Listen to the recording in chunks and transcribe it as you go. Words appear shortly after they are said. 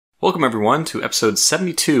Welcome, everyone, to episode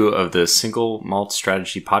 72 of the Single Malt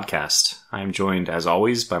Strategy Podcast. I am joined, as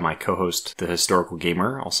always, by my co-host, the Historical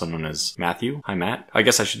Gamer, also known as Matthew. Hi, Matt. I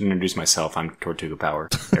guess I should introduce myself. I'm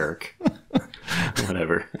TortugaPower. Eric.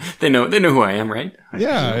 Whatever. They know who I am, right?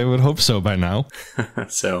 I would hope so by now.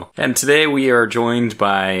 And today we are joined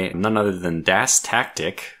by none other than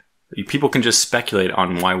DasTactic. People can just speculate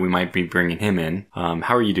on why we might be bringing him in.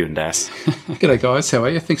 How are you doing, Das? G'day, guys. How are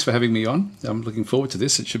you? Thanks for having me on. I'm looking forward to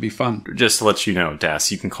this. It should be fun. Just to let you know,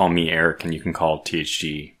 Das, you can call me Eric and you can call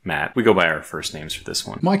THG Matt. We go by our first names for this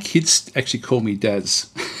one. My kids actually call me Daz.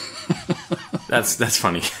 That's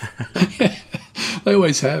funny. Yeah, they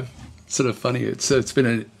always have. It's sort of funny. So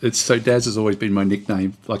Daz has always been my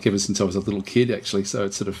nickname, like ever since I was a little kid, actually. So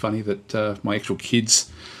it's sort of funny that my actual kids,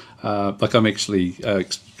 I'm actually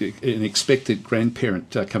an expected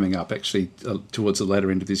grandparent coming up, actually, towards the latter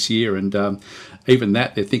end of this year. And even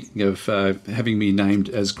that, they're thinking of having me named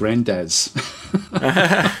as Granddaz.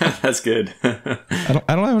 That's good.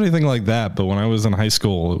 I don't have anything like that, but when I was in high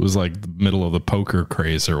school, it was like the middle of the poker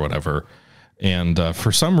craze or whatever. And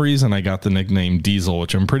for some reason, I got the nickname Diesel,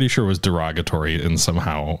 which I'm pretty sure was derogatory in some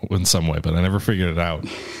way, but I never figured it out.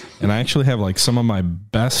 And I actually have like some of my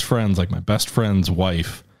best friends, like my best friend's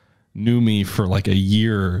wife, knew me for like a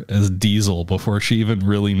year as Diesel before she even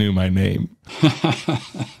really knew my name.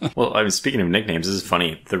 Well, I was speaking of nicknames. This is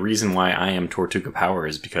funny. The reason why I am TortugaPower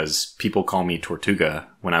is because people call me Tortuga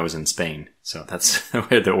when I was in Spain. So that's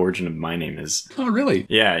where the origin of my name is. Oh, really?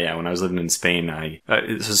 Yeah. When I was living in Spain,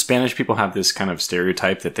 so Spanish people have this kind of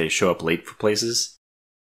stereotype that they show up late for places.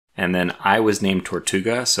 And then I was named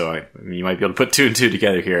Tortuga, so you might be able to put two and two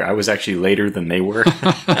together here. I was actually later than they were,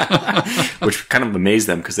 which kind of amazed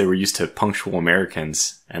them because they were used to punctual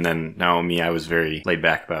Americans. And then now me, I was very laid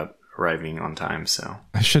back about arriving on time. So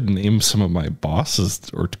I should name some of my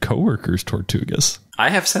bosses or coworkers Tortugas. I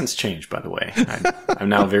have since changed, by the way. I'm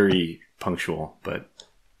now very punctual, but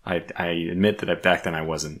I admit that back then I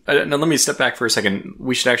wasn't. Now let me step back for a second.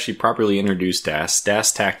 We should actually properly introduce Das.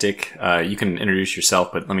 DasTactic, you can introduce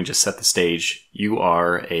yourself, but let me just set the stage. You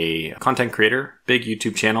are a content creator, big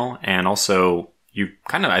YouTube channel, and also you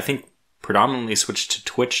kind of, I think, predominantly switched to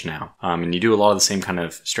Twitch now. And you do a lot of the same kind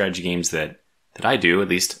of strategy games that I do. At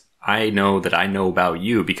least I know that I know about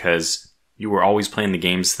you because you were always playing the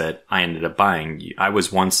games that I ended up buying. I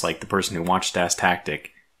was once like the person who watched DasTactic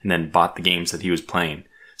and then bought the games that he was playing.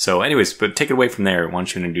 So anyways, but take it away from there. Why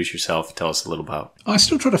don't you introduce yourself and tell us a little about... I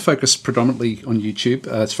still try to focus predominantly on YouTube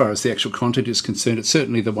as far as the actual content is concerned. It's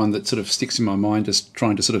certainly the one that sort of sticks in my mind as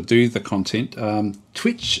trying to sort of do the content.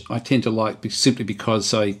 Twitch I tend to like simply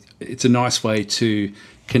because it's a nice way to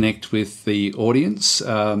connect with the audience.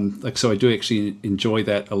 So I do actually enjoy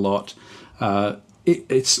that a lot.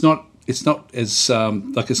 It's not as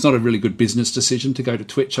it's not a really good business decision to go to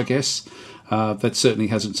Twitch, I guess. That certainly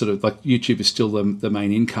hasn't sort of like YouTube is still the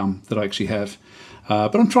main income that I actually have,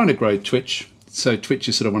 but I'm trying to grow Twitch. So Twitch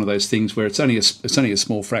is sort of one of those things where it's only a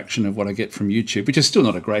small fraction of what I get from YouTube, which is still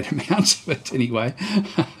not a great amount, but anyway.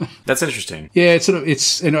 That's interesting. Yeah,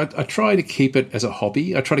 I try to keep it as a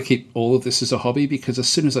hobby. I try to keep all of this as a hobby because as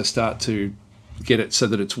soon as I start to get it so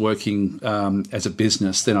that it's working as a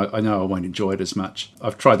business, then I know I won't enjoy it as much.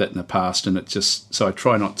 I've tried that in the past, and so I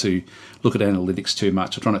try not to look at analytics too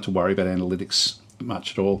much. I try not to worry about analytics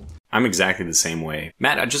much at all. I'm exactly the same way.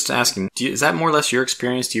 Matt, I'm just asking, is that more or less your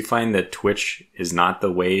experience? Do you find that Twitch is not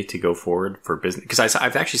the way to go forward for business? Because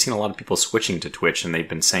I've actually seen a lot of people switching to Twitch, and they've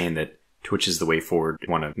been saying that Twitch is the way forward if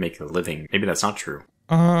you want to make a living. Maybe that's not true.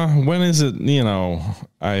 When is it,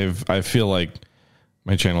 I feel like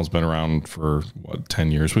my channel's been around for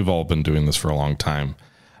 10 years. We've all been doing this for a long time.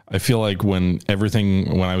 I feel like when I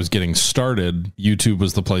was getting started, YouTube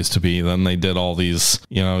was the place to be. Then they did all these,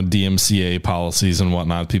 DMCA policies and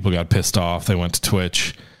whatnot. People got pissed off. They went to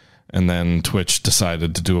Twitch, and then Twitch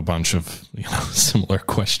decided to do a bunch of, similar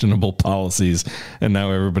questionable policies. And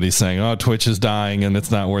now everybody's saying, oh, Twitch is dying and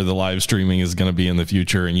it's not where the live streaming is going to be in the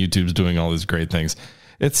future. And YouTube's doing all these great things.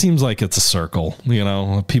 It seems like it's a circle,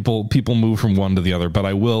 people move from one to the other. But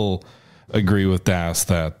I will agree with Das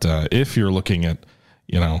that if you're looking at,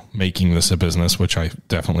 making this a business, which I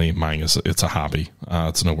definitely, it's a hobby.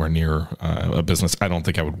 It's nowhere near a business. I don't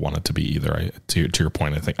think I would want it to be either. To your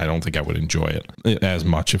point, I don't think I would enjoy it as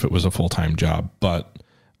much if it was a full-time job. But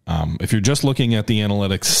if you're just looking at the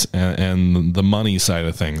analytics and the money side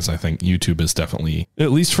of things, I think YouTube is definitely,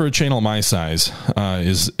 at least for a channel my size,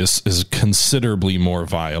 is considerably more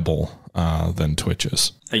viable than Twitch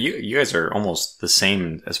is. You guys are almost the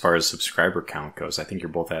same as far as subscriber count goes. I think you're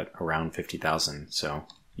both at around 50,000. So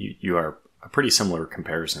you are a pretty similar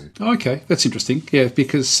comparison. Okay, that's interesting. Yeah,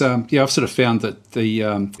 because I've sort of found that the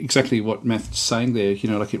exactly what Matt's saying there.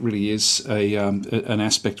 Like it really is an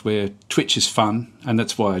aspect where Twitch is fun, and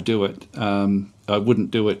that's why I do it. I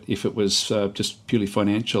wouldn't do it if it was just purely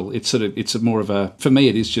financial. It's more of a, for me,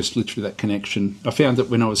 it is just literally that connection. I found that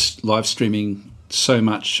when I was live streaming so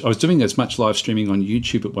much, I was doing as much live streaming on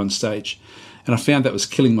YouTube at one stage, and I found that was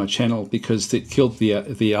killing my channel because it killed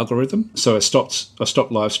the algorithm. So I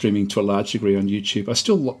stopped live streaming to a large degree on YouTube. I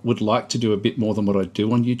still would like to do a bit more than what I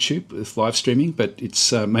do on YouTube with live streaming, but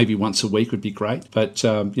it's maybe once a week would be great. But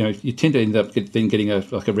you tend to end up then getting a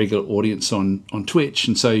regular audience on Twitch,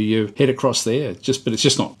 and so you head across there. But it's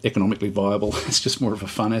just not economically viable. It's just more of a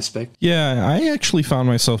fun aspect. Yeah, I actually found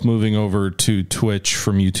myself moving over to Twitch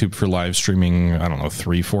from YouTube for live streaming, I don't know,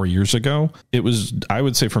 3-4 years ago. I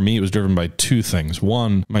would say for me, it was driven by two things.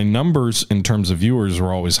 One, my numbers in terms of viewers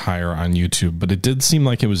were always higher on YouTube, but it did seem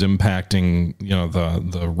like it was impacting,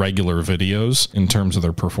 the regular videos in terms of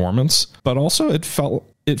their performance. But also it felt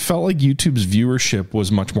like YouTube's viewership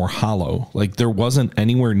was much more hollow. Like there wasn't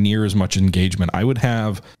anywhere near as much engagement. I would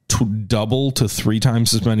have double to 3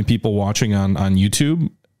 times as many people watching on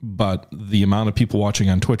YouTube, but the amount of people watching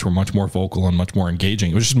on Twitch were much more vocal and much more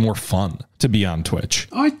engaging. It was just more fun to be on Twitch.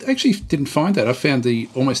 I actually didn't find that. I found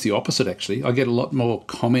almost the opposite, actually. I get a lot more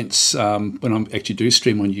comments when I actually do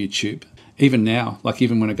stream on YouTube. Even now, like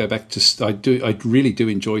even when I go back to, I really do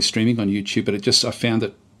enjoy streaming on YouTube, but I found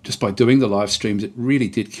that just by doing the live streams, it really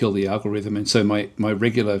did kill the algorithm. And so my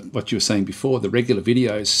regular, what you were saying before, the regular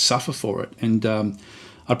videos suffer for it. And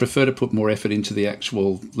I prefer to put more effort into the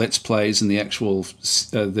actual Let's Plays and the actual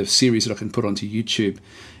the series that I can put onto YouTube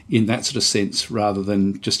in that sort of sense, rather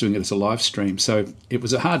than just doing it as a live stream. So it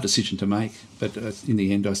was a hard decision to make, but in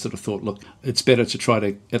the end I sort of thought, look, it's better to try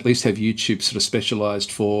to at least have YouTube sort of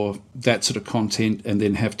specialised for that sort of content, and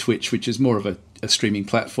then have Twitch, which is more of a streaming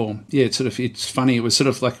platform. Yeah, it's funny. It was sort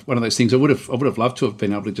of like one of those things I would have loved to have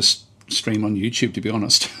been able to just stream on YouTube, to be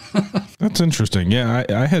honest. That's interesting. Yeah,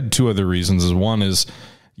 I had 2 other reasons. One is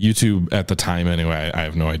YouTube at the time anyway. I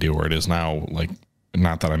have no idea where it is now. Like,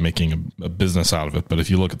 not that I'm making a business out of it, but if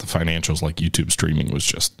you look at the financials, like YouTube streaming was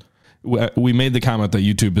just, we made the comment that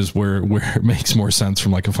YouTube is where it makes more sense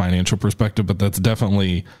from like a financial perspective, but that's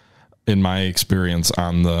definitely, in my experience,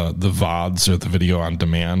 on the VODs or the video on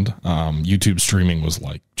demand. YouTube streaming was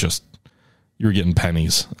like just, you were getting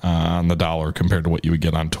pennies on the dollar compared to what you would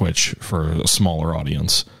get on Twitch for a smaller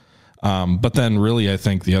audience. But then really, I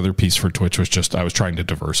think the other piece for Twitch was just, I was trying to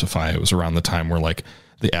diversify. It was around the time where like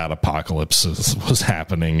the ad apocalypse was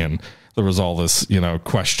happening, and there was all this,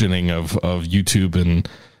 questioning of YouTube and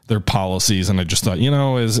their policies. And I just thought,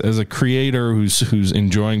 as a creator who's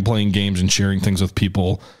enjoying playing games and sharing things with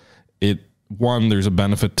people, there's a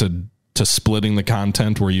benefit to splitting the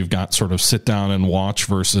content where you've got sort of sit down and watch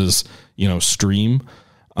versus, stream,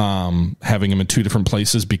 having them in 2 different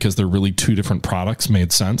places because they're really 2 different products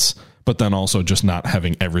made sense. But then also just not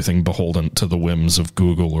having everything beholden to the whims of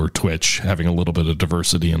Google or Twitch, having a little bit of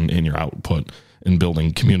diversity in your output and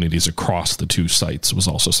building communities across the 2 sites was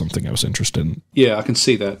also something I was interested in. Yeah, I can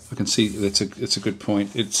see that. It's a good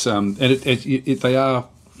point. It's and they are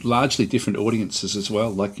largely different audiences as well.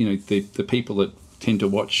 Like, the people that tend to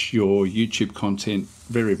watch your YouTube content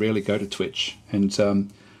very rarely go to Twitch, and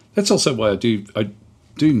that's also why I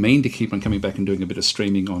do mean to keep on coming back and doing a bit of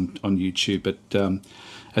streaming on YouTube, but.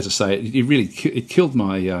 As I say, it really killed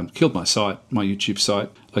my site, my YouTube site.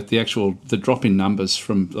 Like the drop in numbers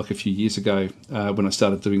from like a few years ago when I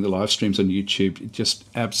started doing the live streams on YouTube, it just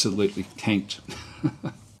absolutely tanked.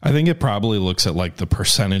 I think it probably looks at like the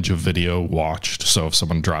percentage of video watched. So if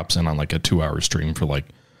someone drops in on like a 2-hour stream for like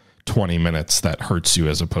 20 minutes, that hurts you,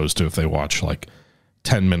 as opposed to if they watch like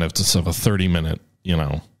 10 minutes of a 30-minute,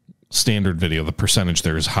 standard video, the percentage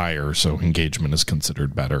there is higher, so engagement is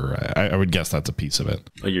considered better. I would guess that's a piece of it.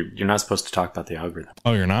 Well, you're not supposed to talk about the algorithm.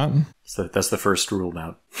 Oh, you're not? So that's the first rule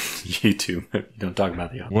about YouTube. You don't talk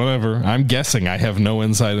about the algorithm. Whatever. I'm guessing. I have no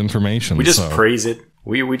inside information. We just praise it.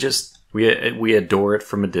 We adore it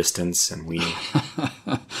from a distance, and we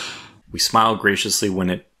smile graciously when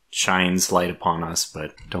it shines light upon us,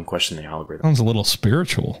 but don't question the algorithm. Sounds a little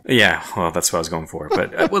spiritual. Yeah, well, that's what I was going for.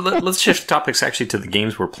 But let's shift topics actually to the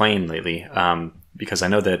games we're playing lately, because I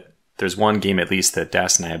know that there's one game at least that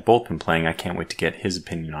Das and I have both been playing. I can't wait to get his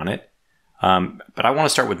opinion on it. But I want to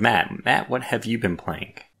start with Matt. Matt, what have you been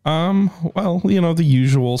playing? Well, the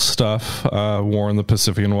usual stuff, War in the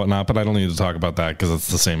Pacific and whatnot, but I don't need to talk about that because it's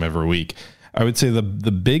the same every week. I would say the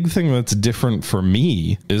big thing that's different for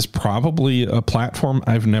me is probably a platform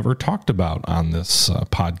I've never talked about on this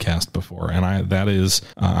podcast before. And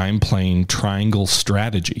I'm playing Triangle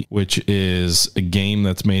Strategy, which is a game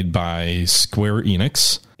that's made by Square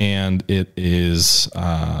Enix. And it is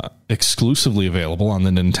exclusively available on the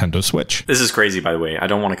Nintendo Switch. This is crazy, by the way. I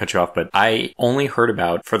don't want to cut you off, but I only heard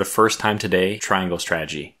about, for the first time today, Triangle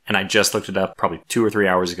Strategy. And I just looked it up probably 2 or 3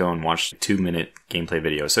 hours ago and watched a 2-minute gameplay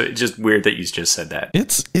video. So it's just weird that you just said that.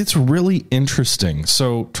 It's really interesting.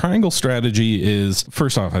 So Triangle Strategy is,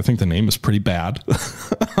 first off, I think the name is pretty bad.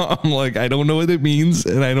 I'm like, I don't know what it means.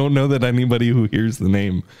 And I don't know that anybody who hears the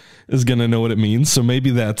name is going to know what it means. So maybe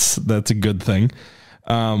that's a good thing.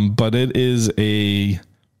 But it is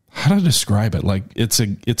how to describe it? Like it's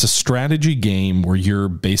a strategy game where you're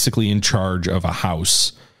basically in charge of a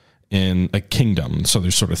house in a kingdom. So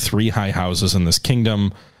there's sort of 3 high houses in this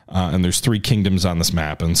kingdom, and there's 3 kingdoms on this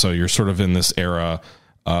map. And so you're sort of in this era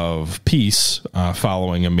of peace,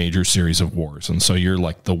 following a major series of wars. And so you're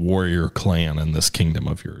like the warrior clan in this kingdom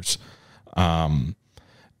of yours. And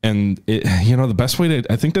the best way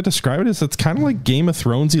to describe it is it's kind of like Game of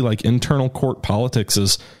Thronesy, like internal court politics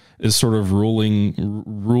is sort of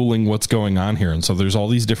ruling what's going on here. And so there's all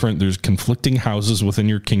these there's conflicting houses within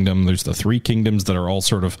your kingdom. There's the 3 kingdoms that are all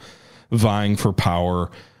sort of vying for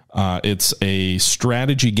power. It's a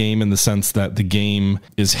strategy game in the sense that the game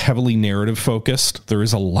is heavily narrative focused. There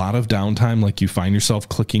is a lot of downtime. Like you find yourself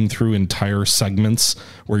clicking through entire segments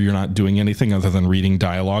where you're not doing anything other than reading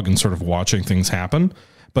dialogue and sort of watching things happen.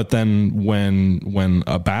 But then when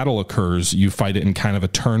a battle occurs, you fight it in kind of a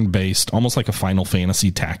turn-based, almost like a Final Fantasy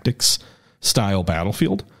Tactics style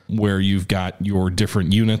battlefield, where you've got your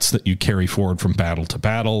different units that you carry forward from battle to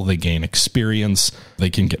battle. They gain experience. They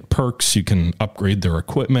can get perks. You can upgrade their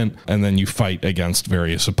equipment, and then you fight against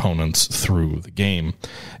various opponents through the game.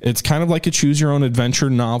 It's kind of like a choose-your-own-adventure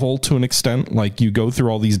novel to an extent. Like you go through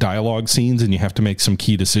all these dialogue scenes, and you have to make some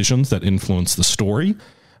key decisions that influence the story.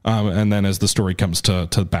 And then as the story comes to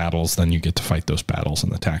battles, then you get to fight those battles in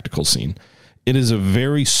the tactical scene. It is a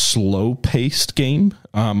very slow-paced game.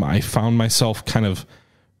 I found myself kind of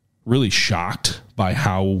really shocked by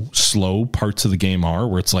how slow parts of the game are,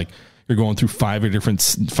 where it's like you're going through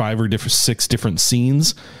 6 different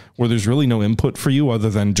scenes where there's really no input for you other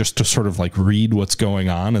than just to sort of like read what's going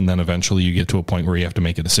on. And then eventually you get to a point where you have to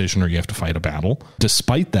make a decision or you have to fight a battle.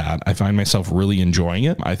 Despite that, I find myself really enjoying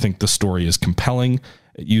it. I think the story is compelling.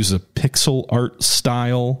 It uses a pixel art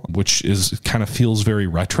style, which kind of feels very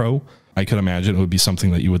retro. I could imagine it would be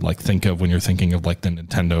something that you would like think of when you're thinking of like the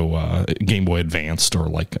Nintendo Game Boy Advanced or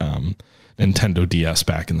like Nintendo DS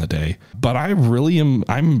back in the day. But I really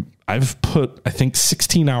I've put, I think,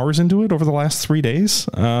 16 hours into it over the last 3 days.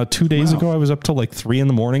 2 days ago, I was up till like 3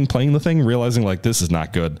 a.m. playing the thing, realizing like this is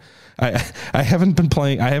not good. I haven't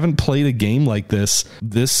played a game like this.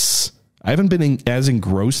 I haven't been as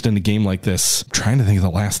engrossed in a game like this. I'm trying to think of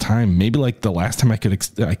the last time. Maybe like the last time I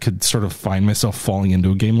could sort of find myself falling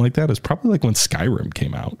into a game like that is probably like when Skyrim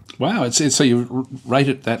came out. Wow, so you rate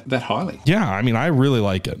it that highly? Yeah, I mean, I really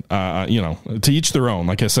like it. To each their own.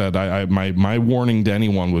 Like I said, my warning to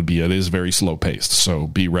anyone would be it is very slow paced. So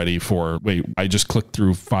be ready for. Wait, I just clicked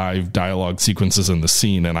through 5 dialogue sequences in the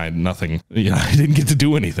scene and I had nothing. I didn't get to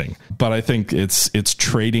do anything. But I think it's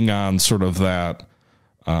trading on sort of that.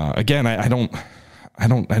 Again, I don't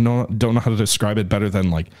know how to describe it better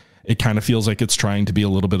than like it kind of feels like it's trying to be a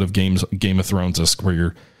little bit of Game of Thrones-esque, where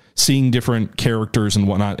you're seeing different characters and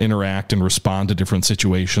whatnot interact and respond to different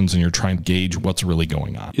situations, and you're trying to gauge what's really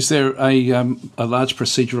going on. Is there a large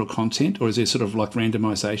procedural content, or is there sort of like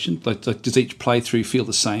randomization? Like does each playthrough feel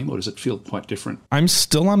the same, or does it feel quite different? I'm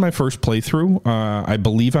still on my first playthrough. I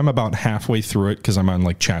believe I'm about halfway through it because I'm on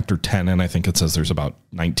like chapter 10, and I think it says there's about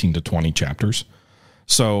 19 to 20 chapters.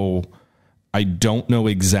 So I don't know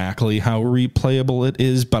exactly how replayable it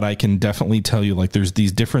is, but I can definitely tell you like there's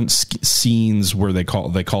these different scenes where they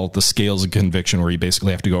call it the scales of conviction, where you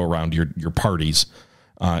basically have to go around your parties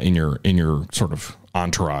in your sort of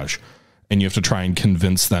entourage, and you have to try and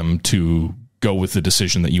convince them to go with the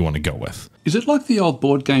decision that you want to go with. Is it like the old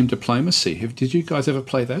board game Diplomacy? Did you guys ever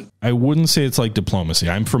play that? I wouldn't say it's like Diplomacy.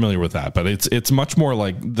 I'm familiar with that, but it's much more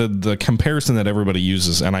like the comparison that everybody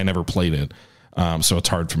uses, and I never played it. So it's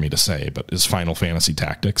hard for me to say, but it's Final Fantasy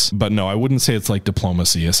Tactics. But no, I wouldn't say it's like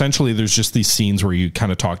Diplomacy. Essentially, there's just these scenes where you kind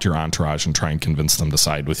of talk to your entourage and try and convince them to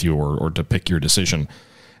side with you or to pick your decision.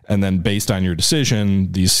 And then based on your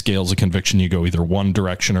decision, these scales of conviction, you go either one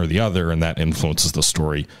direction or the other, and that influences the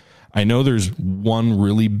story. I know there's one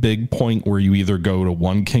really big point where you either go to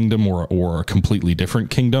one kingdom or a completely different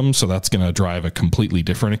kingdom. So that's going to drive a completely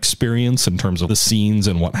different experience in terms of the scenes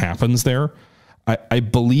and what happens there. I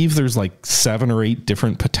believe there's like 7 or 8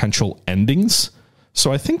 different potential endings.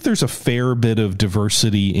 So I think there's a fair bit of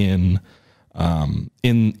diversity in the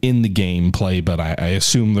gameplay, but I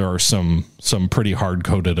assume there are some pretty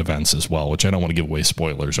hard-coded events as well, which I don't want to give away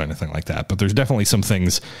spoilers or anything like that. But there's definitely some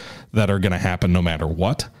things that are going to happen no matter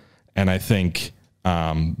what. And I think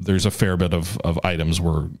there's a fair bit of items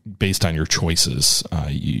where, based on your choices,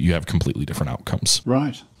 you have completely different outcomes.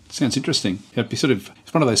 Right. Sounds interesting. It'd be sort of,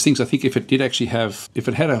 it's one of those things. I think if it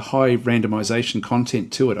had a high randomization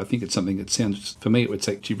content to it, I think it's something that sounds, for me, it would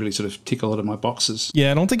actually really sort of tick a lot of my boxes.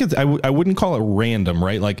 Yeah, I don't think I wouldn't call it random,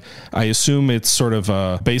 right? Like, I assume it's sort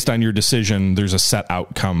of based on your decision, there's a set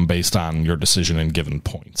outcome based on your decision and given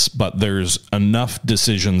points. But there's enough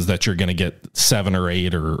decisions that you're going to get 7 or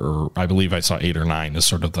 8, or I believe I saw 8 or 9 as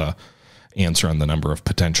sort of the answer on the number of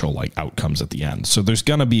potential like outcomes at the end. So there's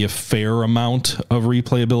going to be a fair amount of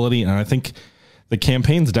replayability, and I think the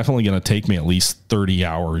campaign's definitely going to take me at least 30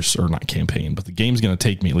 hours, or not campaign, but the game's going to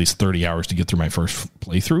take me at least 30 hours to get through my first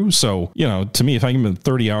playthrough. So, to me, if I can get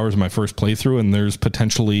 30 hours of my first playthrough and there's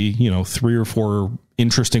potentially, 3 or 4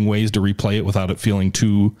 interesting ways to replay it without it feeling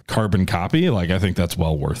too carbon copy, like, I think that's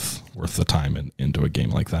well worth the time into a game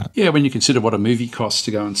like that. Yeah, when you consider what a movie costs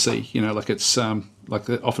to go and see, like it's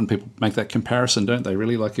often people make that comparison, don't they?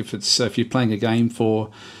 Really, like if you're playing a game for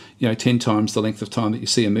 10 times the length of time that you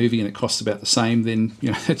see a movie and it costs about the same, then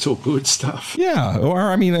it's all good stuff. Yeah, or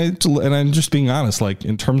I mean, and I'm just being honest, like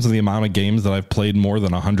in terms of the amount of games that I've played more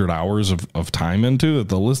than 100 hours of time into,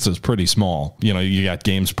 the list is pretty small. You got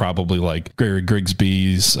games probably like Gary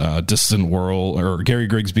Grigsby's Distant World, or Gary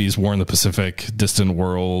Grigsby's War in the Pacific, Distant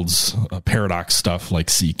Worlds, Paradox stuff like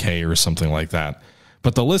CK or something like that.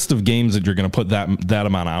 But the list of games that you're going to put that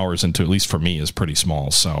amount of hours into, at least for me, is pretty small.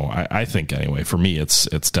 So I think, anyway, for me, it's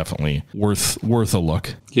definitely worth a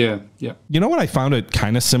look. Yeah, yeah. You know what I found it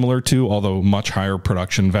kind of similar to, although much higher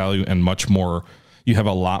production value and much more, you have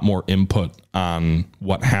a lot more input on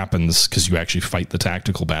what happens because you actually fight the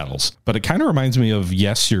tactical battles. But it kind of reminds me of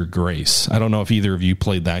Yes, Your Grace. I don't know if either of you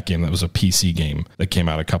played that game. That was a PC game that came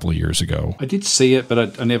out a couple of years ago. I did see it,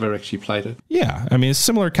 but I never actually played it. Yeah, I mean, it's a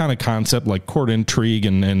similar kind of concept, like court intrigue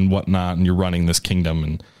and whatnot, and you're running this kingdom,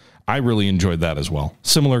 and I really enjoyed that as well.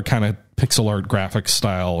 Similar kind of pixel art graphics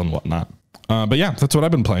style and whatnot. But yeah, that's what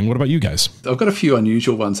I've been playing. What about you guys? I've got a few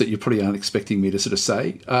unusual ones that you probably aren't expecting me to sort of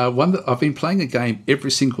say. One that I've been playing a game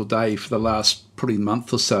every single day for the last probably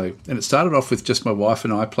month or so. And it started off with just my wife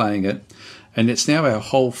and I playing it. And it's now our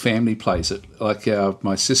whole family plays it. Like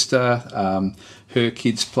my sister, her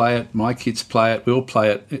kids play it, my kids play it, we all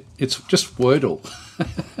play it. It's just Wordle.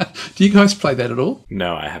 Do you guys play that at all?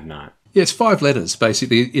 No, I have not. Yeah, it's 5 letters,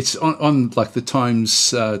 basically. It's on like the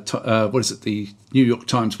Times, the New York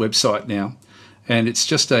Times website now. And it's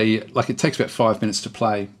just it takes about 5 minutes to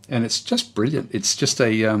play. And it's just brilliant. It's just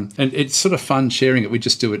and it's sort of fun sharing it. We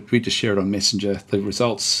just share it on Messenger, the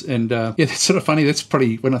results. And it's sort of funny. That's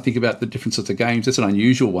probably, when I think about the different sorts of games, that's an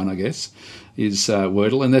unusual one, I guess, is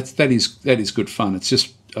Wordle. And that is good fun. It's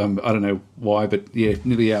just, I don't know why, but yeah,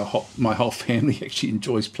 nearly my whole family actually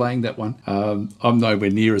enjoys playing that one. I'm nowhere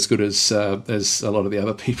near as good as a lot of the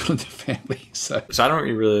other people in the family. So I don't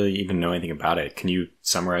really even know anything about it. Can you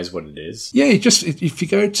summarize what it is? Yeah, if you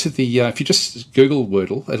go to if you just Google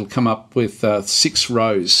Wordle, it'll come up with 6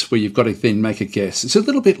 rows where you've got to then make a guess. It's a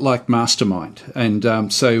little bit like Mastermind,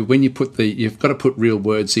 and so when you you've got to put real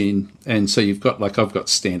words in, and so you've got I've got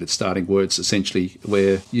standard starting words essentially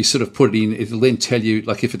where you sort of put it in. It'll then tell you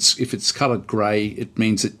if it's coloured grey, it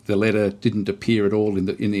means that the letter didn't appear at all in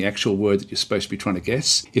the actual word that you're supposed to be trying to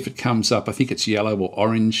guess. If it comes up, I think it's yellow or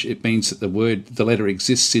orange, it means that the letter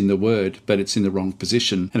exists in the word, but it's in the wrong position.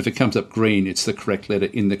 And if it comes up green, it's the correct letter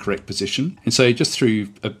in the correct position. And so just through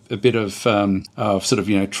a bit of sort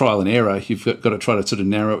of trial and error, you've got to try to sort of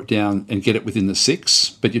narrow it down and get it within the 6.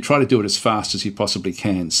 But you try to do it as fast as you possibly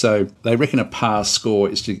can. So they reckon a pass score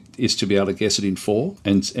is to be able to guess it in 4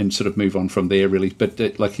 and sort of move on from there really. But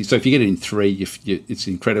so if you get it in 3, it's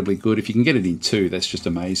incredibly good. If you can get it in 2, that's just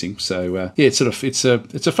amazing. So it's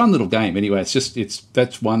a fun little game. Anyway,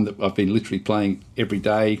 that's one that I've been literally playing every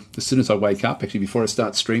day. As soon as I wake up, actually before I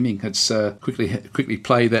start streaming, it's quickly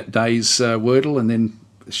play that day's Wordle and then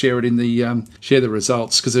share it in share the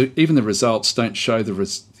results, because even the results don't show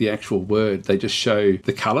the actual word. They just show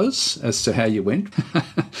the colours as to how you went.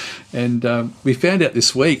 And we found out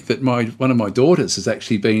this week that one of my daughters has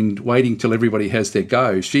actually been waiting till everybody has their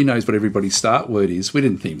go. She knows what everybody's start word is. We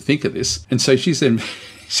didn't even think of this. And so she's then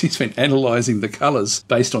she's been analysing the colours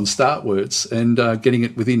based on start words and getting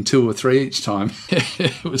it within 2 or 3 each time.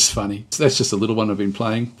 It was funny. So that's just a little one I've been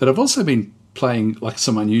playing. But I've also been playing like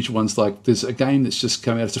some unusual ones. Like there's a game that's just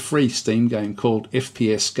come out. It's a free Steam game called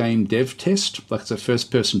FPS Game Dev Test. Like it's a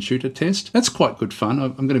first-person shooter test. That's quite good fun.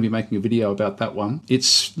 I'm going to be making a video about that one.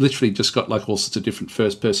 It's literally just got like all sorts of different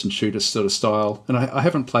first-person shooter sort of style. And I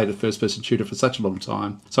haven't played a first-person shooter for such a long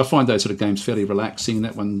time. So I find those sort of games fairly relaxing.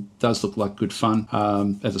 That one does look like good fun.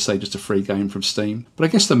 As I say, just a free game from Steam. But I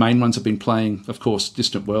guess the main ones I've been playing, of course,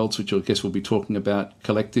 Distant Worlds, which I guess we'll be talking about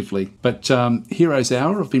collectively. But Heroes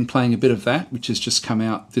Hour, I've been playing a bit of that, which has just come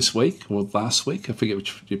out this week or last week. I forget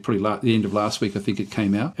which, probably the end of last week I think it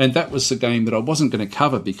came out. And that was a game that I wasn't going to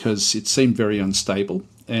cover because it seemed very unstable.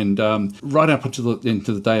 And right up until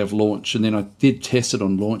into the day of launch, and then I did test it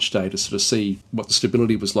on launch day to sort of see what the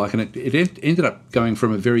stability was like. And it ended up going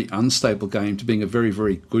from a very unstable game to being a very,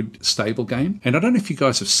 very good, stable game. And I don't know if you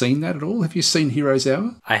guys have seen that at all. Have you seen Heroes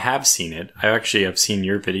Hour? I have seen it. I actually have seen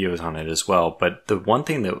your videos on it as well. But the one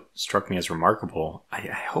thing that struck me as remarkable, I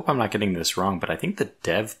hope I'm not getting this wrong, but I think the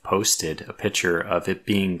dev posted a picture of it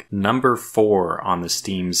being number 4 on the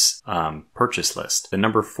Steam's purchase list. The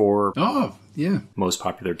number 4 most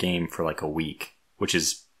popular game for like a week, which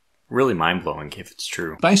is really mind-blowing if it's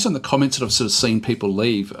true. Based on the comments that I've sort of seen people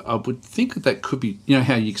leave, I would think that could be, you know,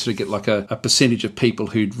 how you sort of get like a percentage of people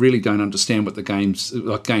who really don't understand what the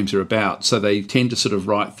games are about. So they tend to sort of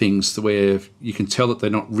write things where you can tell that they're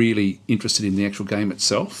not really interested in the actual game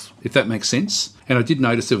itself, if that makes sense. And I did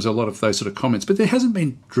notice there was a lot of those sort of comments, but there hasn't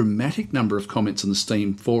been a dramatic number of comments on the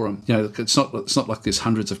Steam forum. You know, it's not like there's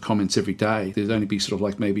hundreds of comments every day. There'd only be sort of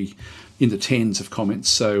like maybe in the tens of comments.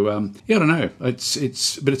 So I don't know.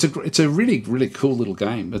 It's a really, really cool little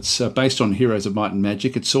game. It's based on Heroes of Might and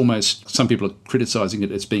Magic. It's almost, some people are criticising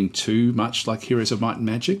it as being too much like Heroes of Might and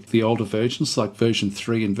Magic. The older versions, like version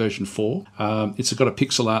 3 and version 4. It's got a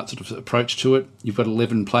pixel art sort of approach to it. You've got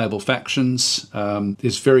 11 playable factions.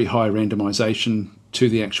 There's very high randomisation to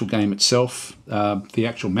the actual game itself. The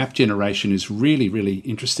actual map generation is really, really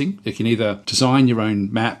interesting. You can either design your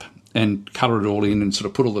own map and colour it all in and sort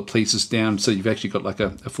of put all the pieces down so you've actually got like a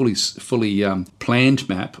fully planned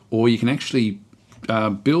map, or you can actually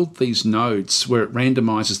build these nodes where it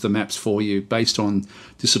randomises the maps for you based on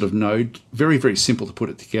this sort of node. Very, very simple to put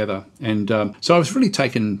it together. And so I was really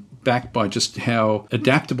taken back by just how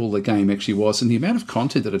adaptable the game actually was, and the amount of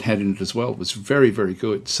content that it had in it as well was very, very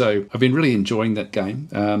good. So I've been really enjoying that game.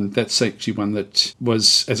 That's actually one that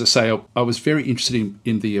was, as I say, I was very interested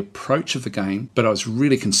in the approach of the game, but I was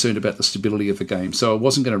really concerned about the stability of the game. So I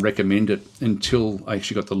wasn't going to recommend it until I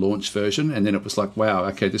actually got the launch version, and then it was like, wow,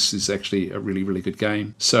 okay, this is actually a really, really good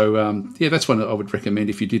game. So that's one that I would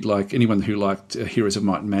recommend if you did like, anyone who liked Heroes of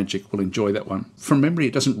Might and Magic will enjoy that one. From memory,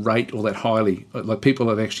 it doesn't rate all that highly. Like people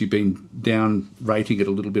have actually been down rating it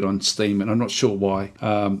a little bit on Steam, and I'm not sure why.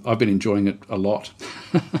 I've been enjoying it a lot.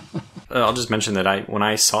 I'll just mention that when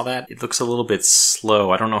I saw that, it looks a little bit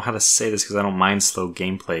slow. I don't know how to say this because I don't mind slow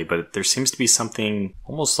gameplay, but there seems to be something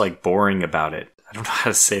almost like boring about it. I don't know how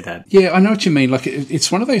to say that. Yeah, I know what you mean. Like,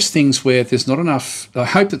 it's one of those things where there's not enough. I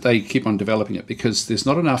hope that they keep on developing it, because there's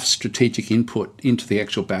not enough strategic input into the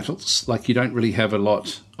actual battles. Like, you don't really have a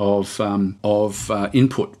lot of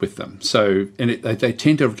input with them. So, and they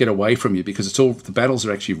tend to get away from you because the battles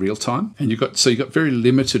are actually real time, and you've got very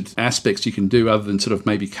limited aspects you can do other than sort of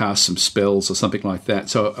maybe cast some spells or something like that.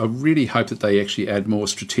 So I really hope that they actually add more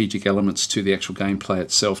strategic elements to the actual gameplay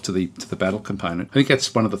itself, to the battle component. I think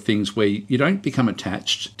that's one of the things where you don't become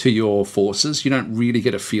attached to your forces. You don't really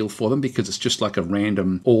get a feel for them because it's just like a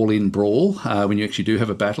random all-in brawl when you actually do have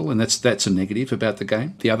a battle, and that's a negative about the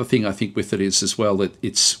game. The other thing I think with it is as well that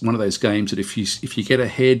it's one of those games that if you get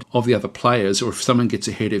ahead of the other players, or if someone gets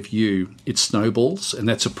ahead of you, it snowballs, and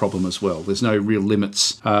that's a problem as well. There's no real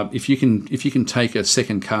limits. If you can take a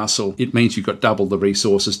second castle, it means you've got double the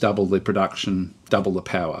resources, double the production, double the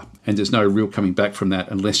power, and there's no real coming back from that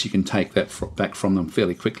unless you can take that back from them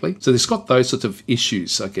fairly quickly. So it's got those sorts of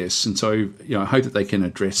issues, I guess, and so I hope that they can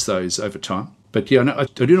address those over time. But yeah, I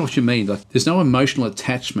do know what you mean. Like, there's no emotional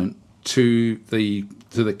attachment to the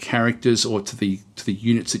characters or to the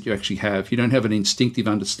units that you actually have. You don't have an instinctive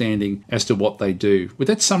understanding as to what they do. Would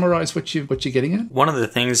that summarize what you're getting at? One of the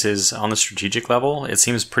things is, on the strategic level, it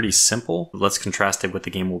seems pretty simple. Let's contrast it with the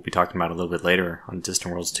game we'll be talking about a little bit later on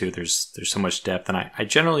Distant Worlds 2. There's so much depth, and I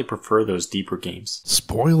generally prefer those deeper games.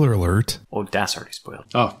 Spoiler alert. Oh, Das already spoiled.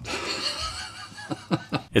 Oh.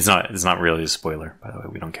 It's not really a spoiler, by the way.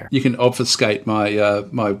 We don't care. You can obfuscate my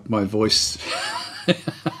my voice.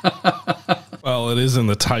 Well, it is in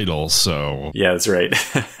the title, so... Yeah, that's right.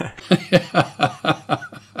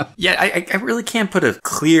 Yeah, I really can't put a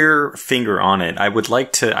clear finger on it.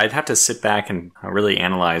 I'd have to sit back and really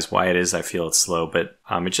analyze why it is I feel it's slow, but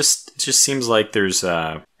it just seems like there's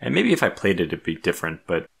and maybe if I played it, it'd be different,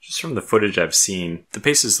 but just from the footage I've seen, the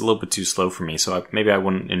pace is a little bit too slow for me, so maybe I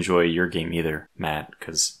wouldn't enjoy your game either, Matt,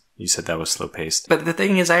 because you said that was slow-paced. But the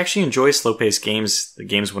thing is, I actually enjoy slow-paced games. The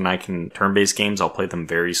games when I can, turn-based games, I'll play them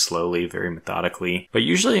very slowly, very methodically. But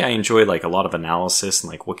usually I enjoy like a lot of analysis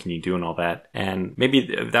and like what can you do and all that. And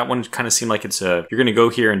maybe that one kind of seemed like you're going to go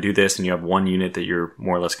here and do this, and you have one unit that you're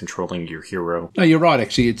more or less controlling your hero. No, you're right.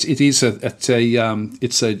 Actually, it's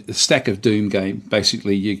a stack of Doom game.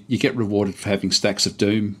 Basically, you get rewarded for having stacks of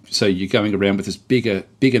Doom. So you're going around with as big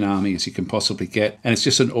an army as you can possibly get, and it's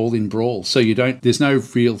just an all-in brawl. So there's no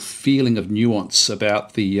real feeling of nuance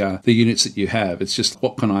about the units that you have. It's just,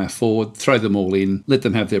 what can I afford? Throw them all in, let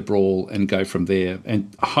them have their brawl, and go from there.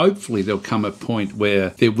 And hopefully there'll come a point where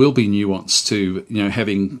there will be nuance to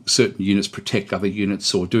having certain units protect other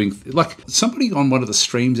units, or doing like somebody on one of the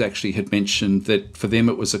streams actually had mentioned that for them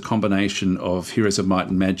it was a combination of Heroes of Might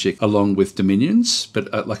and Magic along with Dominions,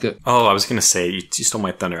 but I was going to say, you stole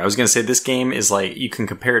my thunder. I was going to say this game is like, you can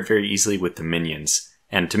compare it very easily with Dominions.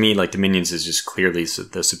 And to me, like, Dominions is just clearly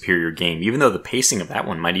the superior game, even though the pacing of that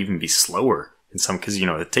one might even be slower in some, because,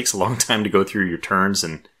 it takes a long time to go through your turns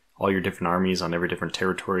and all your different armies on every different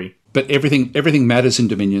territory. But everything matters in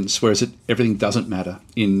Dominions, whereas everything doesn't matter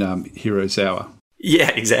in Heroes Hour.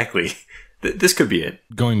 Yeah, exactly. This could be it.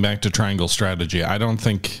 Going back to Triangle Strategy, I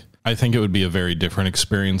think it would be a very different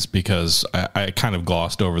experience, because I kind of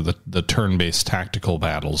glossed over the turn-based tactical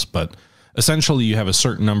battles, but essentially you have a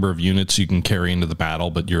certain number of units you can carry into the battle,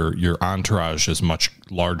 but your entourage is much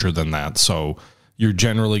larger than that. So you're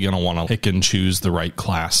generally going to want to pick and choose the right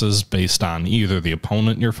classes based on either the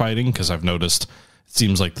opponent you're fighting, because I've noticed it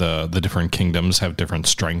seems like the different kingdoms have different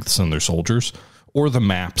strengths in their soldiers, or the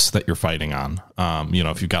maps that you're fighting on.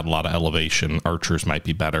 If you've got a lot of elevation, archers might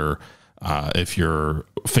be better. If you're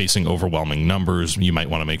facing overwhelming numbers, you might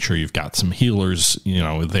want to make sure you've got some healers,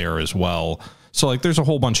 there as well. So, like, there's a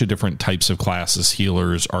whole bunch of different types of classes: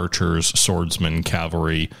 healers, archers, swordsmen,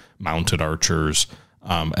 cavalry, mounted archers.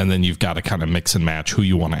 And then you've got to kind of mix and match who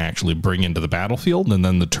you want to actually bring into the battlefield. And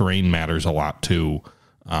then the terrain matters a lot, too,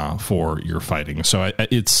 for your fighting. So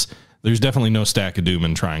there's definitely no stack of Doom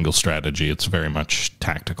in Triangle Strategy. It's very much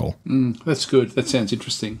tactical. That's good. That sounds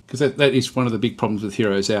interesting, because that is one of the big problems with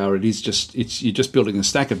Heroes Hour. You're just building a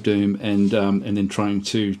stack of Doom and then trying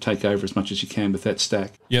to take over as much as you can with that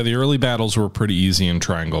stack. Yeah, the early battles were pretty easy in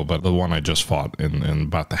Triangle, but the one I just fought in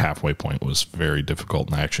about the halfway point was very difficult,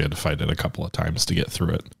 and I actually had to fight it a couple of times to get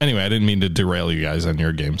through it. Anyway, I didn't mean to derail you guys on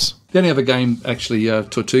your games. The only other game, actually,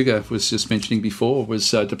 Tortuga was just mentioning before, was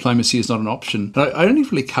Diplomacy is Not an Option. I only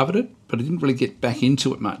really covered it, but I didn't really get back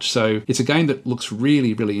into it much. So it's a game that looks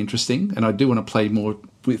really, really interesting, and I do want to play more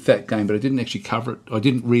with that game, but I didn't actually cover it. I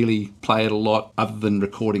didn't really play it a lot other than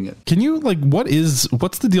recording it. Can you,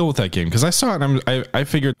 what's the deal with that game? Because I saw it and I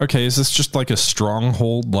figured, okay, is this just like a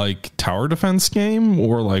stronghold, like tower defense game,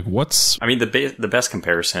 or like what's... I mean, the best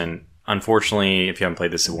comparison, unfortunately, if you haven't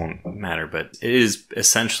played this, it won't matter, but it is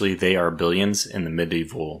essentially They Are Billions in the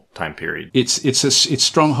medieval time period. It's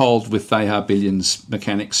Stronghold with They Are Billions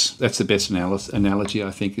mechanics. That's the best analogy,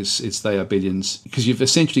 I think, is They Are Billions, because you've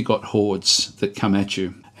essentially got hordes that come at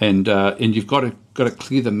you, and you've got to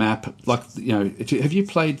clear the map. Like, have you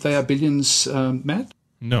played They Are Billions, Matt?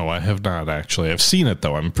 No, I have not, actually. I've seen it,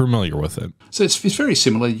 though. I'm familiar with it. So it's very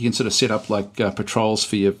similar. You can sort of set up like patrols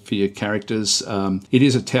for your characters. It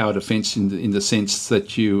is a tower defense in the sense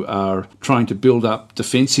that you are trying to build up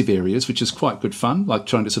defensive areas, which is quite good fun, like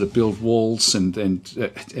trying to sort of build walls and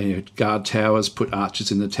guard towers, put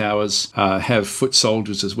archers in the towers, have foot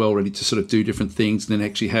soldiers as well ready to sort of do different things, and then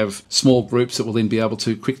actually have small groups that will then be able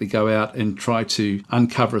to quickly go out and try to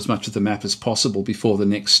uncover as much of the map as possible before the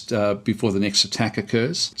next attack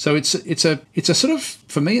occurs. So it's a sort of,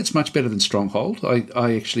 for me, it's much better than Stronghold.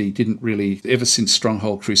 I actually didn't really, ever since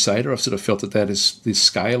Stronghold Crusader, I've sort of felt that the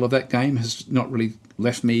scale of that game has not really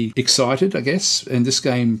left me excited, I guess. And this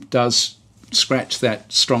game does scratch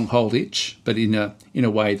that Stronghold itch, but in a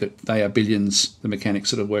way that They Are Billions, the mechanic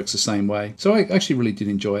sort of works the same way. So I actually really did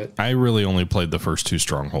enjoy it. I really only played the first two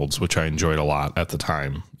Strongholds, which I enjoyed a lot at the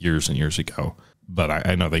time, years and years ago. But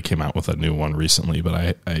I know they came out with a new one recently,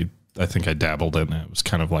 but I think I dabbled in it. It was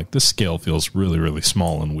kind of like, this scale feels really, really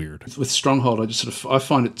small and weird. With Stronghold, I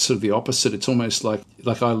find it sort of the opposite. It's almost like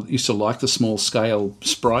I used to like the small scale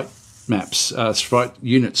sprite maps, sprite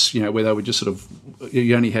units, where they would just sort of,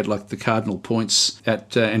 you only had like the cardinal points and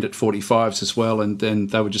at 45s as well, and then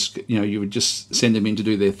they would just, you would just send them in to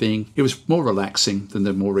do their thing. It was more relaxing than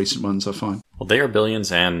the more recent ones, I find. Well, They Are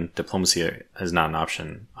Billions and Diplomacy is Not an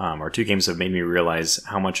Option are two games that made me realize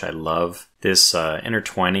how much I love this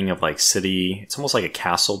intertwining of like city. It's almost like a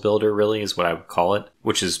castle builder, really, is what I would call it,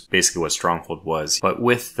 which is basically what Stronghold was. But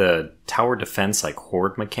with the tower defense, like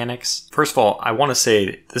horde mechanics. First of all, I want to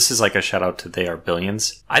say this is like a shout out to They Are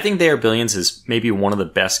Billions. I think They Are Billions is maybe one of the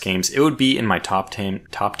best games. It would be in my top 10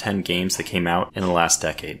 games that came out in the last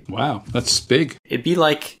decade. Wow, that's big. It'd be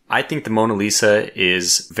like, I think the Mona Lisa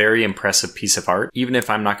is a very impressive piece of art, even if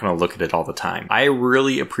I'm not going to look at it all the time. I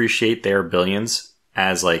really appreciate They Are Billions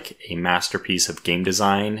as like a masterpiece of game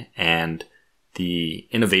design and the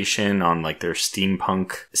innovation on like their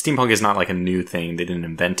steampunk. Steampunk is not like a new thing. They didn't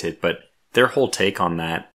invent it, but their whole take on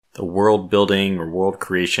that, the world building or world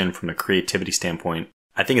creation from a creativity standpoint,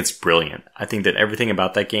 I think it's brilliant. I think that everything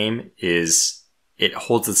about that game it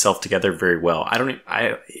holds itself together very well.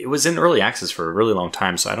 It was in early access for a really long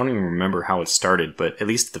time, so I don't even remember how it started, but at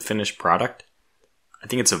least the finished product, I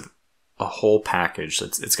think it's a whole package.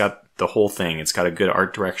 It's got the whole thing. It's got a good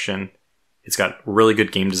art direction. It's got really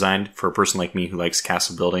good game design for a person like me who likes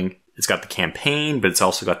castle building. It's got the campaign, but it's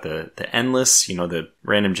also got the endless, the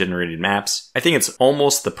random generated maps. I think it's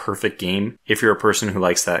almost the perfect game if you're a person who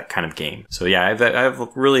likes that kind of game. So yeah, I have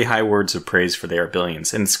really high words of praise for They Are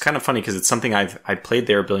Billions. And it's kind of funny because it's something I played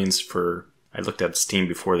They Are Billions I looked at Steam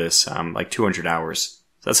before this, like 200 hours.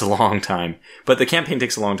 That's a long time. But the campaign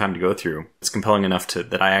takes a long time to go through. It's compelling enough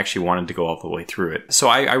that I actually wanted to go all the way through it. So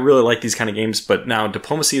I really like these kind of games, but now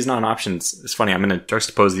Diplomacy is Not an Option. It's funny, I'm going to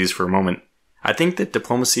juxtapose these for a moment. I think that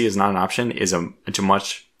Diplomacy is Not an Option is a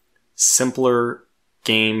much simpler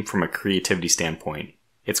game from a creativity standpoint.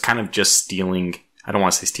 It's kind of just stealing. I don't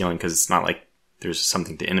want to say stealing because it's not like there's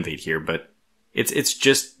something to innovate here, but it's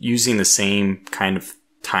just using the same kind of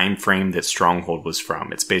time frame that Stronghold was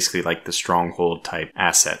from. It's basically like the Stronghold type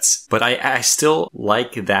assets. But I still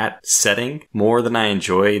like that setting more than I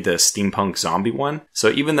enjoy the steampunk zombie one.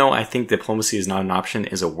 So even though I think Diplomacy is Not an Option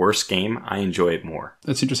is a worse game, I enjoy it more.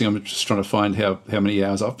 That's interesting. I'm just trying to find how many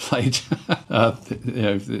hours I've played.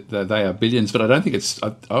 They Are Billions, but I don't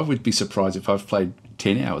think I would be surprised if I've played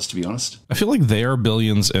 10 hours, to be honest. I feel like They Are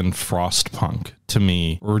Billions and Frostpunk, to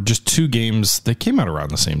me, were just two games that came out around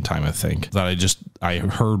the same time, I think, that I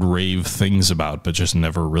heard rave things about, but just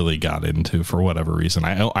never really got into for whatever reason.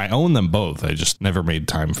 I own them both. I just never made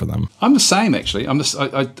time for them. I'm the same, actually.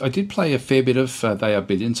 I did play a fair bit of They Are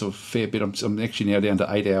Billions, or a fair bit. I'm actually now down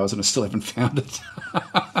to 8 hours, and I still haven't found it.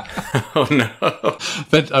 Oh no!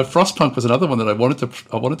 But Frostpunk was another one that I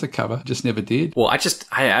wanted to cover, just never did. Well, I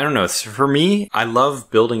don't know. For me, I love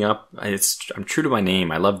building up. I'm true to my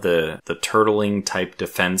name. I love the turtling type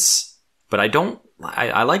defense, but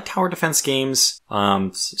I like tower defense games.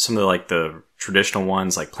 Some of the traditional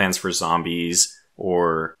ones like Plants vs. Zombies,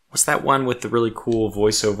 or what's that one with the really cool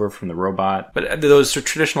voiceover from the robot? But those are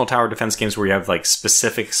traditional tower defense games where you have like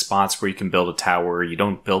specific spots where you can build a tower. You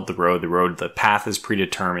don't build the road. The path is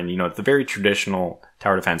predetermined. The very traditional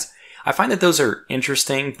tower defense. I find that those are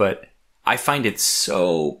interesting, but I find it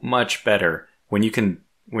so much better when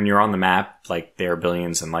you're on the map, like They Are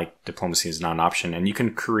Billions and like Diplomacy is Not an Option, and you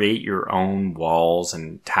can create your own walls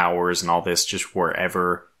and towers and all this just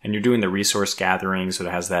wherever, and you're doing the resource gathering, so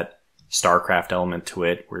it has that StarCraft element to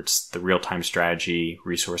it, where it's the real-time strategy,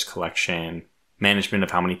 resource collection, management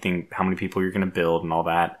of how many people you're going to build and all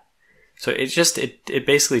that. So it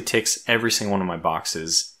basically ticks every single one of my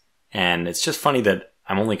boxes, and it's just funny that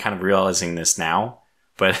I'm only kind of realizing this now.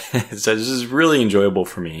 But this is really enjoyable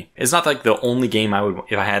for me. It's not like the only game I would,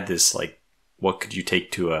 if I had this, like, what could you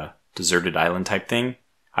take to a deserted island type thing,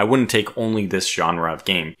 I wouldn't take only this genre of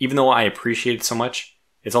game. Even though I appreciate it so much,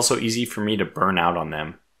 it's also easy for me to burn out on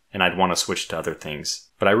them, and I'd want to switch to other things.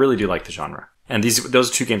 But I really do like the genre. And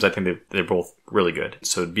those two games, I think they're both really good.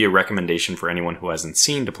 So it'd be a recommendation for anyone who hasn't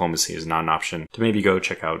seen Diplomacy is Not an Option to maybe go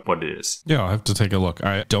check out what it is. Yeah, I'll have to take a look.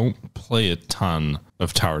 I don't play a ton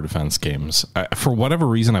of tower defense games. For whatever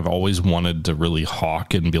reason, I've always wanted to really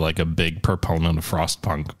hawk and be like a big proponent of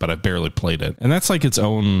Frostpunk, but I've barely played it. And that's like its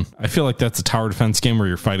own, I feel like that's a tower defense game where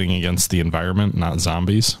you're fighting against the environment, not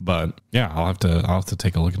zombies. But yeah, I'll have to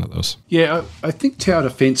take a look at those. Yeah, I think tower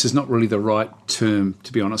defense is not really the right term,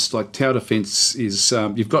 to be honest. Like tower defense is,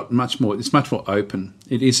 you've got much more, it's much more open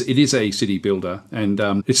It is a city builder, and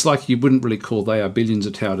it's like you wouldn't really call They Are Billions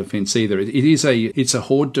a tower defense either. It's a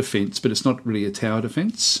horde defense, but it's not really a tower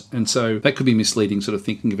defense, and so that could be misleading, sort of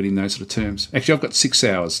thinking of it in those sort of terms. Actually, I've got 6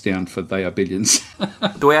 hours down for They Are Billions.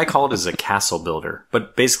 The way I call it is a castle builder,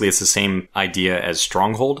 but basically it's the same idea as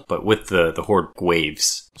Stronghold, but with the horde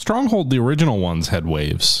waves. Stronghold, the original ones had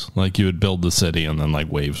waves. Like you would build the city and then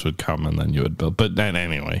like waves would come and then you would build. But then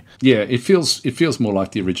anyway. Yeah, it feels more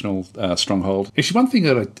like the original Stronghold. Actually, one thing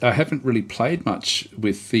that I haven't really played much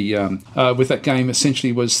with that game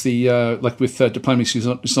essentially was the like with diplomacy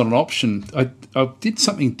it's not an option. I did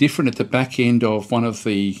something different at the back end of one of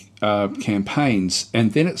the campaigns,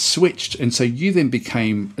 and then it switched, and so you then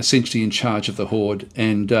became essentially in charge of the horde,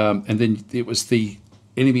 and then it was the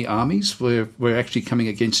enemy armies were actually coming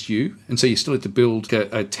against you, and so you still had to build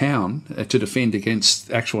a town to defend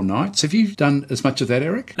against actual knights. Have you done as much of that,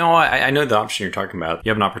 Eric? No, I know the option you're talking about. You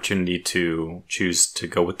have an opportunity to choose to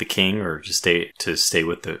go with the king, or to stay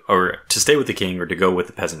with the king, or to go with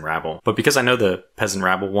the peasant rabble. But because I know the peasant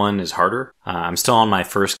rabble one is harder, I'm still on my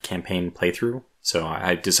first campaign playthrough. So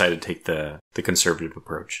I decided to take the conservative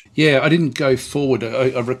approach. Yeah, I didn't go forward.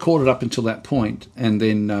 I recorded up until that point and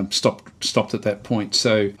then stopped at that point.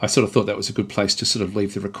 So I sort of thought that was a good place to sort of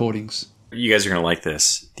leave the recordings. You guys are going to like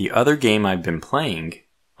this. The other game I've been playing,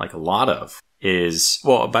 like a lot of, is...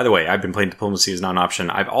 Well, by the way, I've been playing Diplomacy is not an option.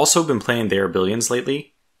 I've also been playing They Are Billions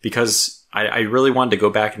lately because I really wanted to go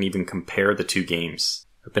back and even compare the two games.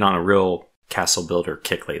 I've been on a real castle builder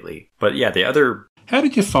kick lately. But yeah, the other... How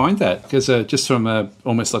did you find that? Because just from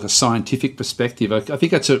almost like a scientific perspective, I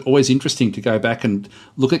think that's always interesting to go back and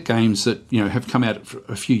look at games that have come out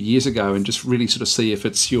a few years ago and just really sort of see if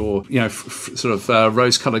it's your sort of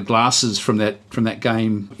rose-coloured glasses from that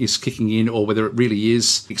game is kicking in, or whether it really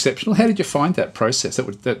is exceptional. How did you find that process?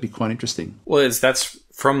 That'd be quite interesting. Well,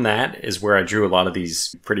 from that is where I drew a lot of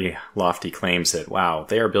these pretty lofty claims that, wow,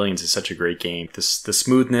 They Are Billions is such a great game. The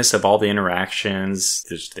smoothness of all the interactions,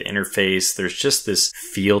 there's the interface, there's just this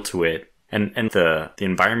feel to it. And the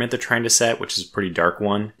environment they're trying to set, which is a pretty dark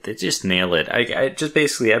one, they just nail it. I just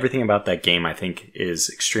basically everything about that game I think is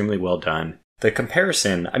extremely well done. The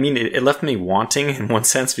comparison, I mean, it left me wanting in one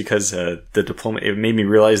sense because it made me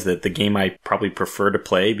realize that the game I probably prefer to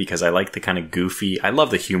play because I like the kind of goofy, I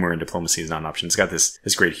love the humor in Diplomacy is not an option. It's got this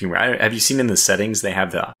great humor. Have you seen in the settings, they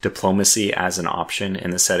have the diplomacy as an option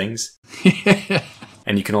in the settings? Yeah.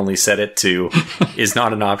 And you can only set it to is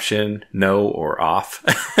not an option, no, or off.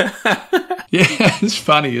 Yeah, it's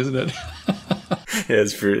funny, isn't it? Yeah,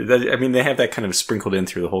 I mean, they have that kind of sprinkled in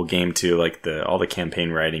through the whole game too. Like all the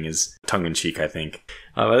campaign writing is tongue in cheek, I think.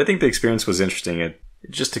 But I think the experience was interesting.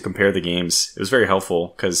 Just to compare the games, it was very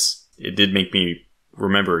helpful because it did make me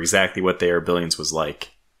remember exactly what They Are Billions was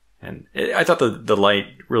like. And I thought the light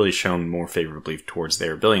really shone more favorably towards They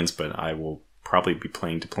Are Billions, but I will probably be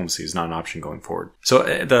playing Diplomacy is not an option going forward. So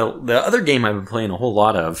the other game I've been playing a whole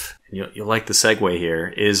lot of, and you'll like the segue here,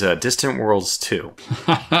 is Distant Worlds 2.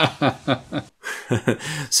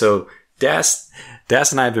 So Das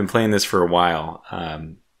and I have been playing this for a while.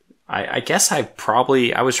 I guess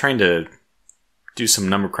I was trying to do some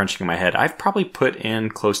number crunching in my head. I've probably put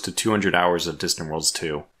in close to 200 hours of Distant Worlds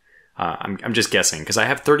 2. I'm just guessing because I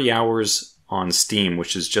have 30 hours on Steam,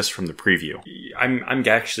 which is just from the preview. I'm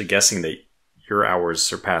actually guessing that your hours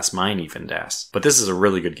surpass mine even, Das. But this is a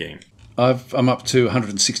really good game. I'm up to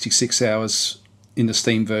 166 hours in the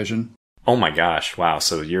Steam version. Oh my gosh! Wow.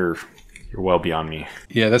 So you're well beyond me.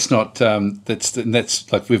 Yeah, that's not.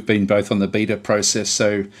 That's like we've been both on the beta process.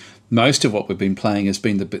 So most of what we've been playing has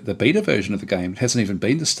been the beta version of the game. It hasn't even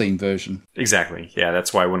been the Steam version. Exactly. Yeah,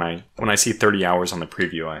 that's why when I see 30 hours on the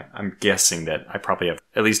preview, I'm guessing that I probably have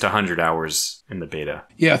at least 100 hours in the beta.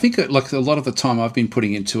 Yeah, I think like a lot of the time I've been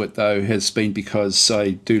putting into it though has been because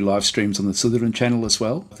I do live streams on the Slytherin channel as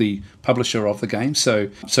well, the publisher of the game. So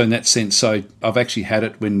in that sense, I've actually had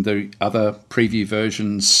it when the other preview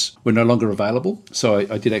versions were no longer available. So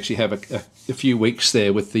I did actually have a few weeks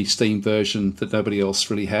there with the Steam version that nobody else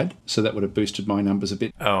really had. So that would have boosted my numbers a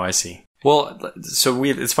bit. Oh, I see. Well, so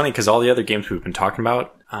it's funny because all the other games we've been talking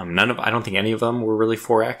about, I don't think any of them were really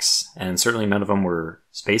 4X, and certainly none of them were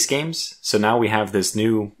space games. So now we have this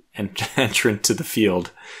new entrant to the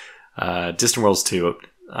field, Distant Worlds 2.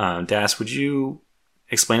 Das, would you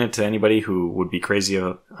explain it to anybody who would be crazy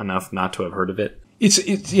enough not to have heard of it?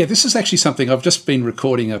 Yeah, this is actually something I've just been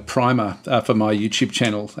recording a primer for my YouTube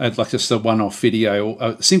channel. I'd like just a one-off video,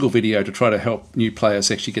 a single video to try to help new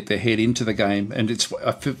players actually get their head into the game. And it's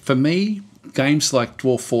for me, games like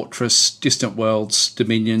Dwarf Fortress, Distant Worlds,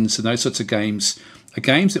 Dominions, and those sorts of games are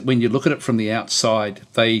games that when you look at it from the outside,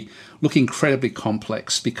 they look incredibly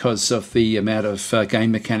complex because of the amount of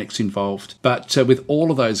game mechanics involved. But with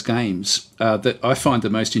all of those games, that I find the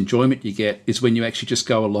most enjoyment you get is when you actually just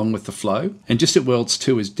go along with the flow. And Distant Worlds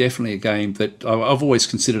 2 is definitely a game that I've always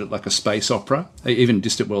considered it like a space opera. Even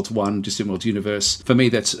Distant Worlds 1, Distant Worlds Universe. For me,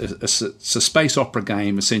 that's it's a space opera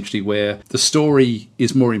game, essentially, where the story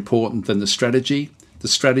is more important than the strategy. The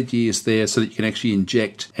strategy is there so that you can actually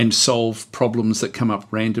inject and solve problems that come up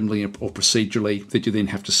randomly or procedurally that you then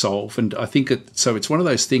have to solve. And I think so it's one of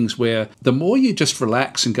those things where the more you just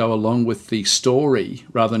relax and go along with the story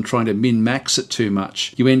rather than trying to min-max it too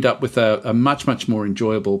much, you end up with a much, much more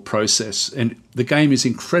enjoyable process. And the game is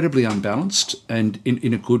incredibly unbalanced and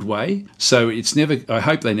in a good way. So it's never, I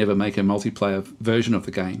hope they never make a multiplayer version of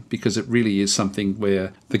the game, because it really is something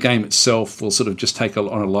where the game itself will sort of just take on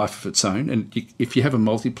a life of its own. And if you have a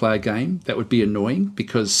multiplayer game, that would be annoying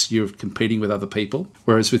because you're competing with other people.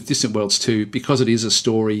 Whereas with Distant Worlds 2, because it is a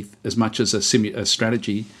story as much as a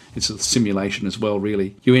strategy, it's a simulation as well,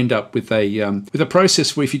 really. You end up with a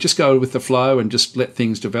process where if you just go with the flow and just let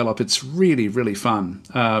things develop, it's really, really fun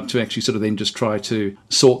to actually sort of then just try to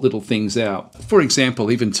sort little things out. For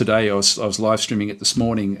example, even today, I was live streaming it this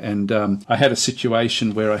morning, and I had a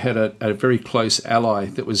situation where I had a very close ally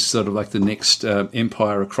that was sort of like the next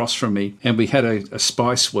empire across from me, and we had a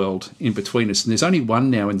spice world in between us. And there's only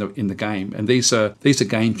one now in the game, and these are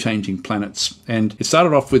game-changing planets. And it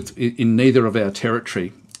started off with in neither of our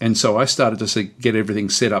territory. And so I started to get everything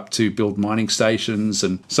set up to build mining stations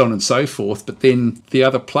and so on and so forth. But then the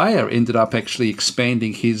other player ended up actually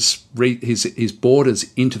expanding his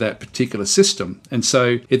borders into that particular system. And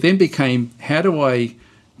so it then became, how do I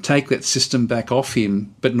take that system back off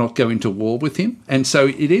him but not go into war with him? And so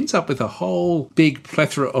it ends up with a whole big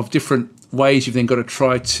plethora of different ways you've then got to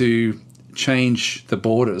try to change the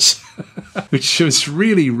borders, which was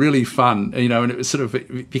really, really fun, and it was sort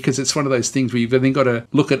of, because it's one of those things where you've then got to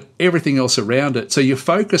look at everything else around it. So your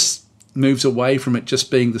focus moves away from it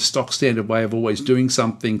just being the stock standard way of always doing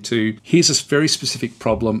something to, here's a very specific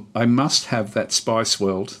problem, I must have that spice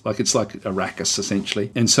world, like it's like Arrakis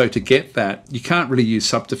essentially. And so to get that, you can't really use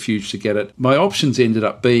subterfuge to get it. My options ended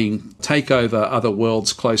up being take over other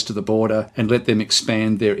worlds close to the border and let them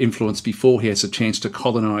expand their influence before he has a chance to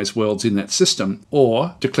colonize worlds in that system,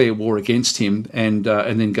 or declare war against him and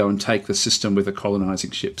then go and take the system with a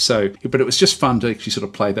colonizing ship. So, but it was just fun to actually sort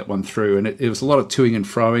of play that one through, and it was a lot of toing and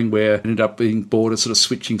froing where ended up being borders sort of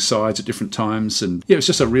switching sides at different times, and yeah, it was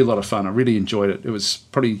just a real lot of fun. I really enjoyed it. It was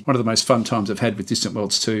probably one of the most fun times I've had with Distant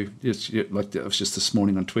Worlds 2. It was just this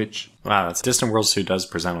morning on Twitch. Wow, that's Distant Worlds 2 does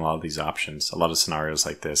present a lot of these options, a lot of scenarios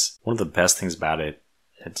like this. One of the best things about it,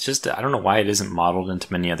 it's just, I don't know why it isn't modeled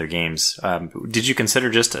into many other games. Did you consider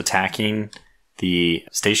just attacking the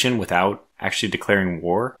station without actually declaring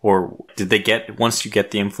war? Or did they get, once you get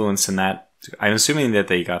the influence in that, I'm assuming that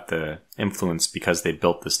they got the influence because they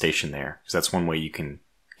built the station there, because that's one way you can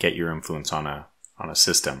get your influence on a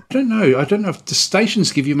system. I don't know if the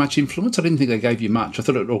stations give you much influence. I didn't think they gave you much. I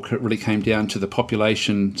thought it all really came down to the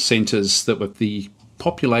population centres that were the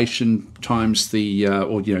population times the,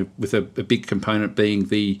 with a big component being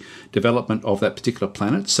the development of that particular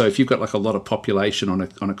planet. So if you've got like a lot of population on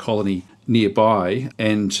a colony nearby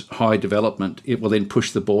and high development, it will then push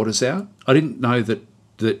the borders out. I didn't know that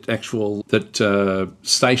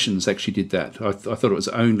stations actually did that. I thought it was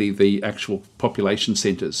only the actual population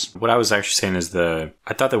centres. What I was actually saying is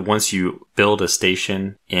I thought that once you build a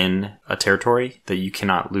station in a territory, that you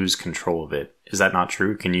cannot lose control of it. Is that not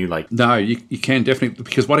true? Can you No, you can definitely,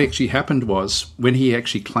 because what actually happened was when he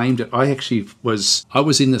actually claimed it, I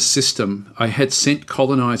was in the system. I had sent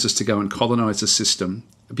colonizers to go and colonize the system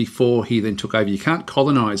before he then took over. You can't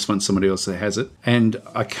colonize once somebody else has it, and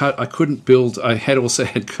I couldn't build. I had also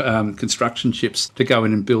had construction ships to go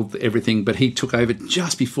in and build everything, but he took over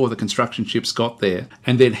just before the construction ships got there,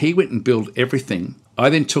 and then he went and built everything. I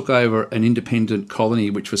then took over an independent colony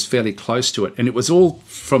which was fairly close to it, and it was all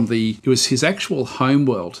it was his actual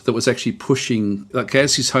homeworld that was actually pushing, like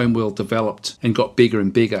as his homeworld developed and got bigger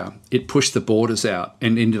and bigger, it pushed the borders out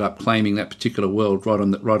and ended up claiming that particular world right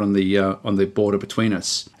on the border between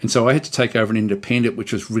us. And so I had to take over an independent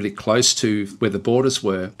which was really close to where the borders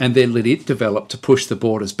were, and then let it develop to push the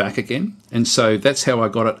borders back again. And so that's how I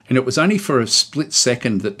got it. And it was only for a split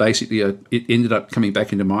second that basically it ended up coming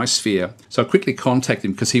back into my sphere. So I quickly contacted contact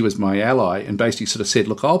him because he was my ally and basically sort of said,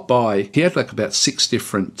 look, I'll buy. He had like about 6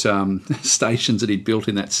 different stations that he'd built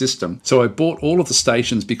in that system. So I bought all of the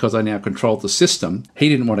stations because I now controlled the system. He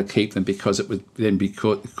didn't want to keep them because it would then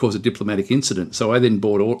cause a diplomatic incident. So I then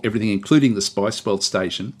bought everything, including the Spice World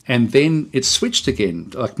station. And then it switched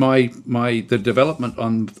again. Like the development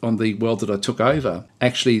on the world that I took over,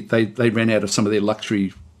 actually they ran out of some of their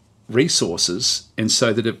luxury resources, and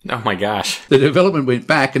so oh my gosh, the development went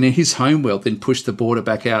back, and then his homeworld then pushed the border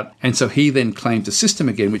back out, and so he then claimed the system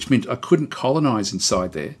again, which meant I couldn't colonize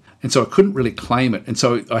inside there, and so I couldn't really claim it, and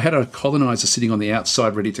so I had a colonizer sitting on the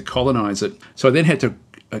outside ready to colonize it. So I then had to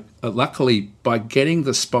luckily, by getting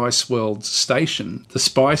the Spice World station, the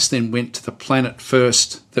spice then went to the planet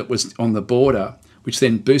first that was on the border, which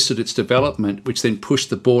then boosted its development, which then pushed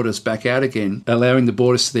the borders back out again, allowing the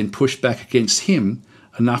borders to then push back against him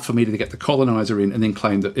enough for me to get the colonizer in and then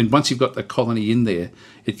claim that. And once you've got the colony in there,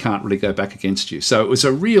 it can't really go back against you. So it was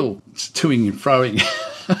a real toing and froing.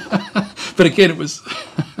 But again, it was...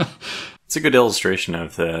 It's a good illustration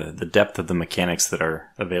of the depth of the mechanics that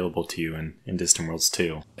are available to you in Distant Worlds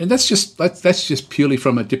 2. And that's just purely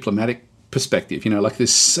from a diplomatic perspective, like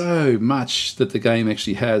there's so much that the game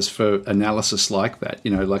actually has for analysis like that,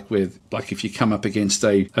 like if you come up against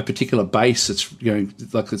a particular base that's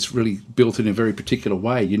it's really built in a very particular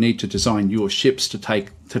way, you need to design your ships to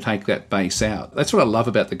take that base out. That's what I love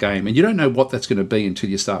about the game, and you don't know what that's going to be until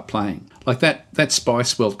you start playing. Like that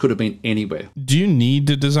Spice World could have been anywhere. Do you need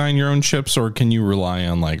to design your own ships, or can you rely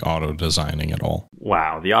on like auto designing at all?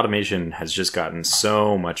 Wow, the automation has just gotten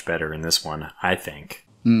so much better in this one, I think.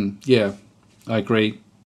 Yeah, I agree.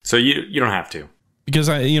 So you don't have to. Because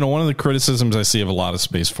one of the criticisms I see of a lot of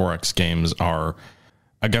Space 4X games are,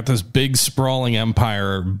 I got this big sprawling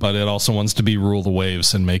empire, but it also wants to be rule the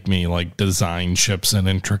waves and make me like design ships in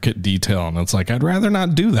intricate detail. And it's like, I'd rather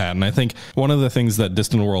not do that. And I think one of the things that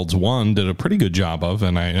Distant Worlds 1 did a pretty good job of,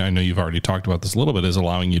 and I know you've already talked about this a little bit, is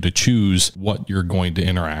allowing you to choose what you're going to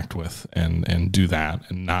interact with and do that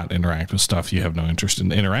and not interact with stuff you have no interest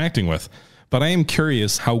in interacting with. But I am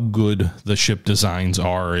curious how good the ship designs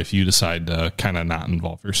are if you decide to kind of not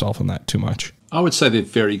involve yourself in that too much. I would say they're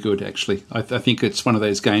very good, actually. I think it's one of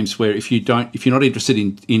those games where if you're not interested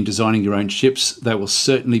in designing your own ships, they will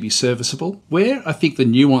certainly be serviceable. Where I think the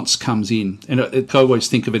nuance comes in, and I always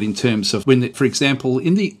think of it in terms of when, for example,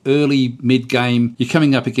 in the early mid-game, you're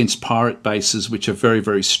coming up against pirate bases, which are very,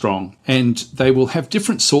 very strong, and they will have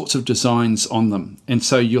different sorts of designs on them. And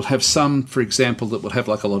so you'll have some, for example, that will have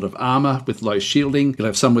like a lot of armor with low shielding. You'll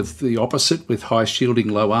have some with the opposite, with high shielding,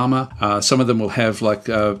 low armor. Some of them will have like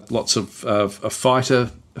lots of a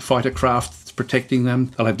fighter craft protecting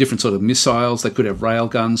them. They'll have different sort of missiles. They could have rail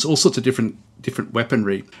guns, all sorts of different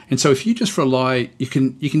weaponry. And so if you just rely, you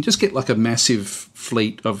can just get like a massive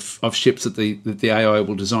fleet of ships that the AI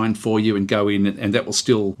will design for you and go in, and that will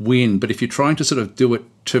still win. But if you're trying to sort of do it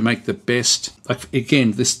to make the best, like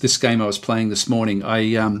again, this game I was playing this morning,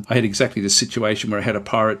 I had exactly this situation where I had a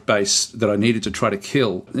pirate base that I needed to try to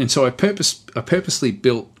kill. And so I purposely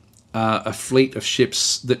built a fleet of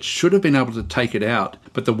ships that should have been able to take it out.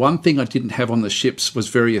 But the one thing I didn't have on the ships was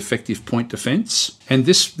very effective point defense. And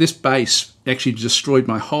this base actually destroyed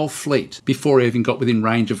my whole fleet before I even got within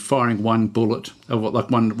range of firing one bullet, or like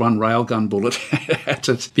one railgun bullet at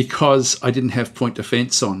it, because I didn't have point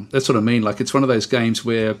defense on. That's what I mean. Like, it's one of those games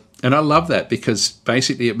where, and I love that because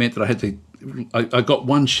basically it meant that I got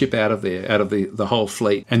one ship out of the whole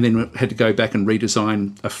fleet, and then had to go back and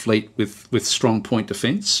redesign a fleet with strong point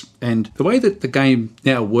defense. And the way that the game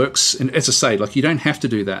now works, and as I say, like, you don't have to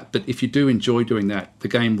do that, but if you do enjoy doing that, the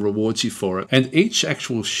game rewards you for it. And each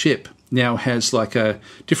actual ship now has like a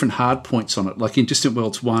different hard points on it. Like in Distant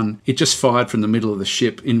Worlds 1, it just fired from the middle of the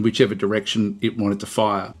ship in whichever direction it wanted to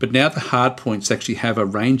fire. But now the hard points actually have a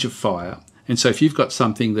range of fire. And so if you've got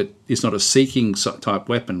something that is not a seeking type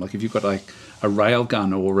weapon, like if you've got like a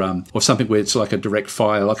railgun or something where it's like a direct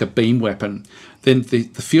fire, like a beam weapon, then the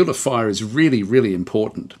field of fire is really, really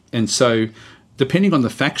important. And so depending on the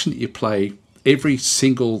faction that you play, every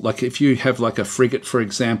single, like if you have like a frigate, for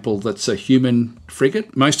example, that's a human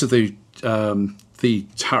frigate, most of the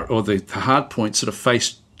hard points sort of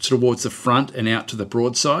face towards the front and out to the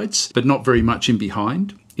broadsides, but not very much in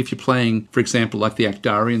behind. If you're playing, for example, like the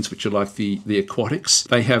Actarians, which are like the aquatics,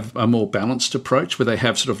 they have a more balanced approach where they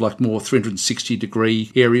have sort of like more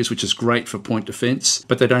 360-degree areas, which is great for point defense,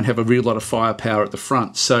 but they don't have a real lot of firepower at the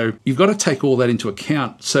front. So you've got to take all that into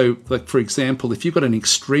account. So, like, for example, if you've got an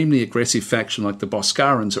extremely aggressive faction like the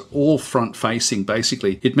Boscarans are all front-facing,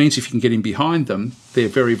 basically, it means if you can get in behind them, they're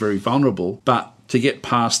very, very vulnerable. But to get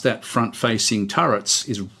past that front-facing turrets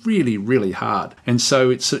is really, really hard. And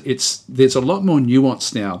so there's a lot more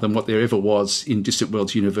nuance now than what there ever was in Distant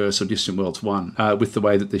Worlds Universe or Distant Worlds 1 with the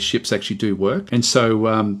way that the ships actually do work. And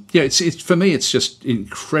so, it's for me, it's just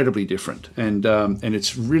incredibly different. And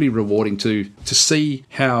it's really rewarding to see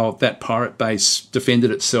how that pirate base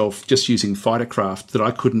defended itself just using fighter craft that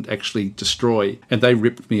I couldn't actually destroy, and they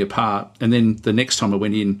ripped me apart. And then the next time I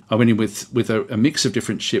went in with a mix of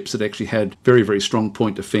different ships that actually had very, very strong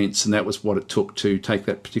point defense, and that was what it took to take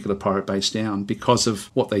that particular pirate base down because of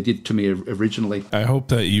what they did to me originally. I hope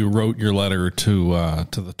that you wrote your letter to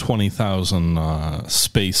the 20,000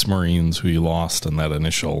 Space Marines who you lost in that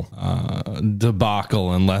initial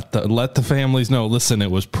debacle, and let the families know, listen, it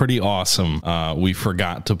was pretty awesome. We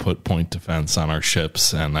forgot to put point defense on our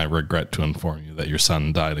ships, and I regret to inform you that your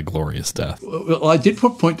son died a glorious death. Well, I did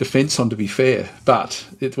put point defense on, to be fair, but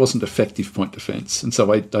it wasn't effective point defense, and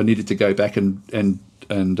so I needed to go back and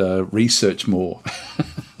research more.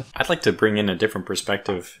 I'd like to bring in a different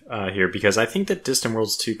perspective here, because I think that Distant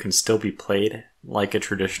Worlds 2 can still be played like a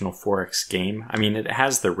traditional 4X game. I mean, it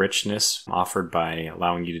has the richness offered by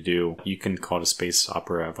allowing you to do, you can call it a space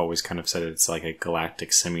opera. I've always kind of said it's like a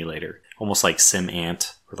galactic simulator, almost like Sim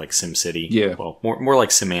Ant or like Sim City. Yeah. Well, more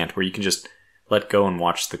like Sim Ant, where you can just let go and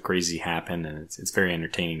watch the crazy happen, and it's very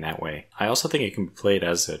entertaining that way. I also think it can be played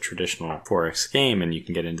as a traditional 4X game, and you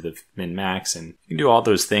can get into the min-max, and you can do all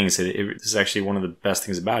those things. This is actually one of the best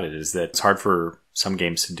things about it, is that it's hard for some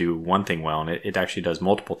games to do one thing well, and it actually does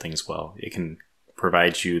multiple things well. It can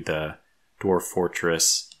provide you the Dwarf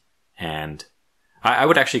Fortress, and I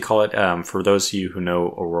would actually call it, for those of you who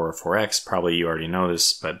know Aurora 4X, probably you already know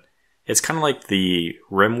this, but it's kind of like the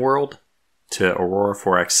Rim World to Aurora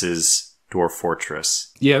 4X's Dwarf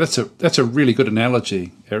Fortress. Yeah, that's a really good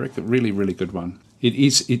analogy, Eric. A really, really good one. It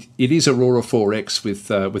is Aurora 4X with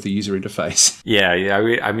a user interface. Yeah.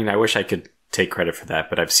 I mean, I wish I could take credit for that,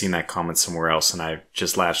 but I've seen that comment somewhere else, and I've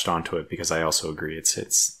just latched onto it because I also agree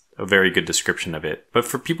it's a very good description of it. But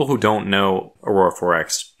for people who don't know Aurora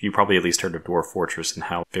 4X, you probably at least heard of Dwarf Fortress and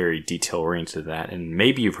how very detail oriented that, and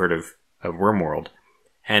maybe you've heard of RimWorld.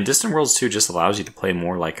 And Distant Worlds 2 just allows you to play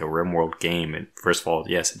more like a RimWorld game. And first of all,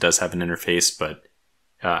 yes, it does have an interface, but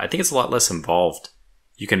I think it's a lot less involved.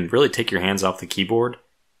 You can really take your hands off the keyboard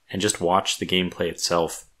and just watch the gameplay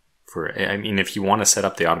itself. If you want to set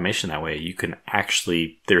up the automation that way, you can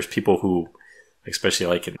actually, there's people who, especially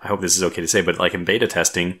I hope this is okay to say, but like in beta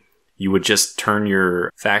testing, you would just turn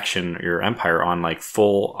your faction, your empire on like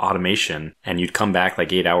full automation, and you'd come back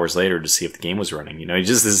like 8 hours later to see if the game was running. You know,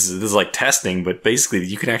 this is like testing, but basically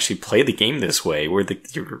you can actually play the game this way, where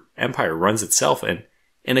your empire runs itself and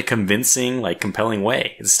in a convincing, like compelling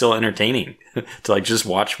way. It's still entertaining to like just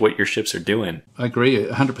watch what your ships are doing. I agree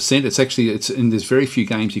 100%. And there's very few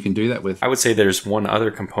games you can do that with. I would say there's one other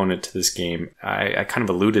component to this game. I kind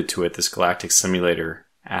of alluded to it, this galactic simulator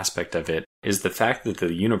aspect of it, is the fact that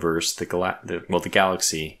the universe, the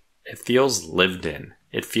galaxy, it feels lived in.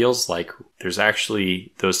 It feels like there's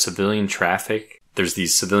actually those civilian traffic. There's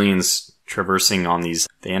these civilians traversing on these,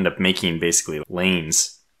 they end up making basically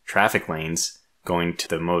lanes, traffic lanes, going to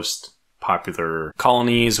the most popular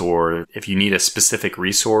colonies, or if you need a specific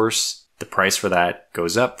resource, the price for that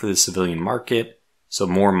goes up for the civilian market. So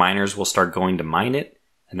more miners will start going to mine it.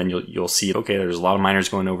 And then you'll see, okay, there's a lot of miners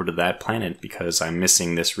going over to that planet because I'm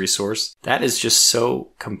missing this resource. That is just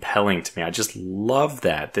so compelling to me. I just love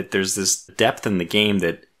that there's this depth in the game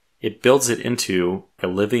that it builds it into a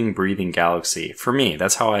living, breathing galaxy. For me,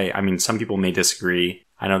 that's how I mean, some people may disagree.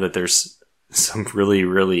 I know that there's some really,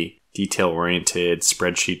 really detail-oriented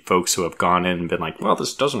spreadsheet folks who have gone in and been like, well,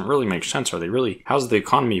 this doesn't really make sense. How's the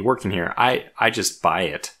economy working here? I just buy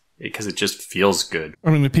it, because it just feels good.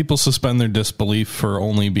 I mean, if people suspend their disbelief for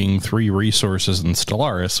only being 3 resources in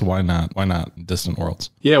Stellaris, why not Distant Worlds?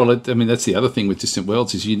 Yeah, well, that's the other thing with Distant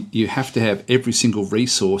Worlds is you have to have every single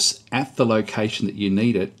resource at the location that you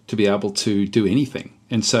need it to be able to do anything.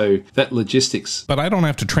 And so that logistics... But I don't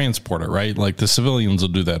have to transport it, right? Like the civilians will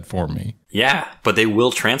do that for me. Yeah, but they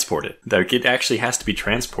will transport it. It actually has to be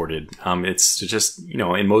transported. It's just,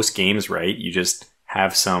 in most games, right, you just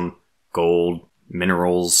have some gold,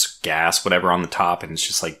 minerals, gas, whatever on the top, and it's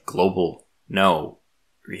just like global. No.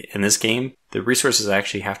 In this game, the resources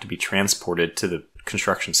actually have to be transported to the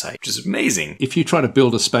construction site, which is amazing. If you try to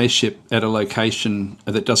build a spaceship at a location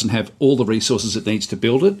that doesn't have all the resources it needs to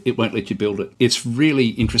build it, it won't let you build it. It's really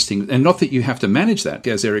interesting. And not that you have to manage that,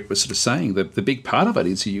 as Eric was sort of saying. The big part of it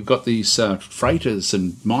is you've got these freighters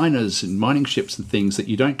and miners and mining ships and things that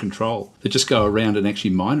you don't control, that just go around and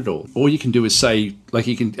actually mine it all. All you can do is say, like,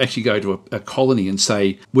 you can actually go to a colony and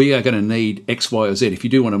say, we are going to need X, Y, or Z. If you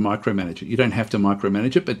do want to micromanage it, you don't have to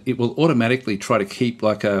micromanage it, but it will automatically try to keep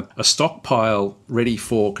like a stockpile ready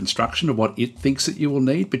for construction of what it thinks that you will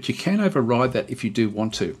need, but you can override that if you do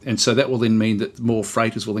want to. And so that will then mean that more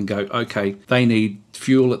freighters will then go, okay, they need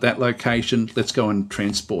fuel at that location, let's go and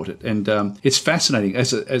transport it. And it's fascinating.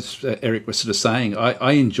 As Eric was sort of saying,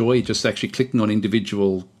 I enjoy just actually clicking on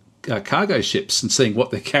individual cargo ships and seeing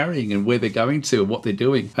what they're carrying and where they're going to and what they're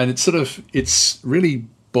doing. And it's really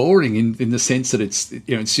boring in the sense that it's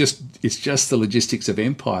just the logistics of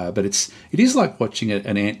Empire, but it is like watching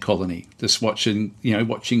an ant colony, just watching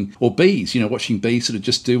or bees, watching bees sort of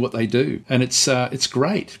just do what they do, and it's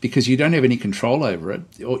great because you don't have any control over it.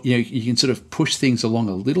 Or, you can sort of push things along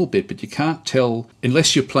a little bit, but you can't tell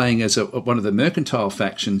unless you're playing as one of the mercantile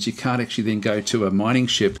factions. You can't actually then go to a mining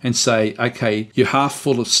ship and say, okay, you're half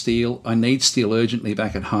full of steel. I need steel urgently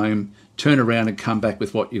back at home. Turn around and come back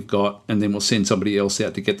with what you've got, and then we'll send somebody else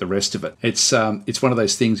out to get the rest of it. It's one of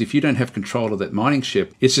those things, if you don't have control of that mining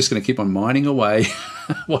ship, it's just going to keep on mining away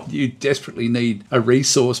while you desperately need a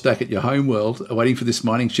resource back at your home world, waiting for this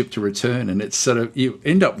mining ship to return. And it's sort of, you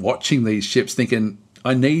end up watching these ships thinking,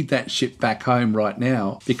 I need that ship back home right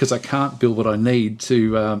now because I can't build what I need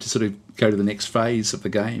to sort of go to the next phase of the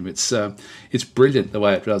game. It's brilliant the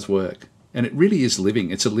way it does work. And it really is living.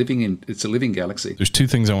 It's a living galaxy. There's two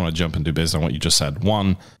things I want to jump into based on what you just said.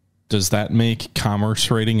 One, does that make commerce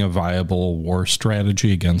raiding a viable war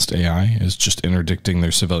strategy against AI? Is just interdicting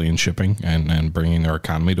their civilian shipping and bringing their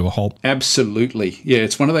economy to a halt? Absolutely. Yeah,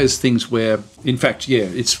 it's one of those things where, in fact, yeah,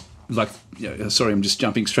 it's like, sorry, I'm just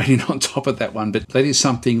jumping straight in on top of that one, but that is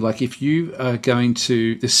something like if you are going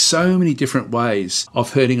to, there's so many different ways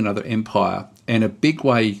of hurting another empire. And a big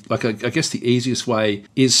way, like I guess the easiest way,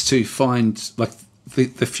 is to find like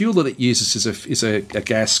the fuel that it uses is a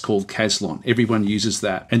gas called Caslon. Everyone uses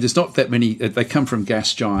that, and there's not that many. They come from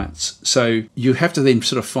gas giants, so you have to then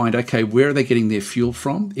sort of find, okay, where are they getting their fuel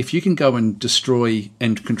from? If you can go and destroy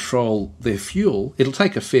and control their fuel, it'll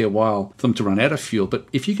take a fair while for them to run out of fuel. But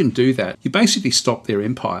if you can do that, you basically stop their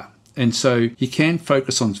empire. And so you can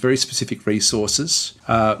focus on very specific resources,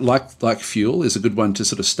 like fuel is a good one to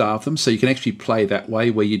sort of starve them. So you can actually play that way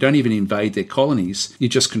where you don't even invade their colonies, you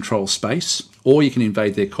just control space. Or you can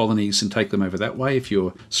invade their colonies and take them over that way if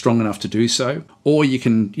you're strong enough to do so. Or you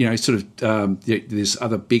can, there's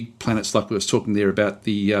other big planets like we was talking there about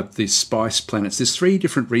the spice planets. There's 3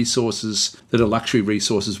 different resources that are luxury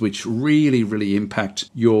resources which really, really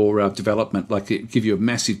impact your development. Like it give you a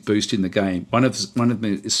massive boost in the game. One of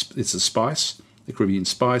them is the spice. The Caribbean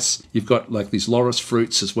spice. You've got like these Loris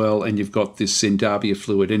fruits as well, and you've got this Zendabia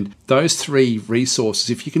fluid. And those 3 resources,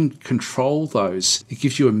 if you can control those, it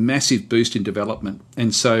gives you a massive boost in development.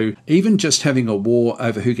 And so even just having a war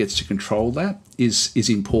over who gets to control that is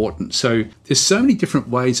important. So there's so many different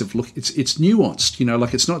ways of looking. It's nuanced,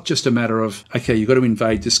 like it's not just a matter of, okay, you've got to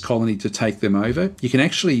invade this colony to take them over. You can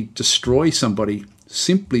actually destroy somebody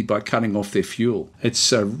simply by cutting off their fuel.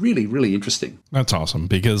 It's really, really interesting. That's awesome,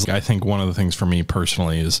 because I think one of the things for me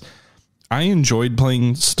personally is I enjoyed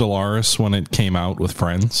playing Stellaris when it came out with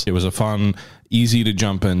friends. It was a fun, easy to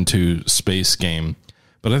jump into space game.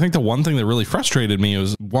 But I think the one thing that really frustrated me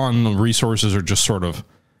was, one, resources are just sort of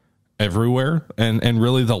everywhere, and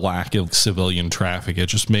really the lack of civilian traffic. It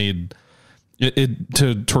just made it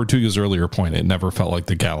to Tortuga's earlier point, it never felt like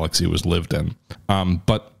the galaxy was lived in.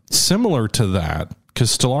 But similar to that,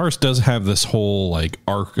 because Stellaris does have this whole like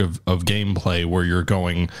arc of gameplay where you're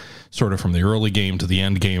going sort of from the early game to the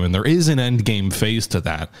end game, and there is an end game phase to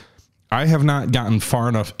that. I have not gotten far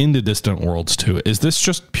enough into Distant Worlds 2. Is this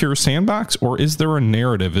just pure sandbox, or is there a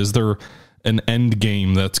narrative? Is there an end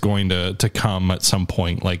game that's going to come at some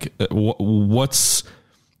point? Like what's,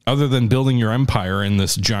 other than building your empire in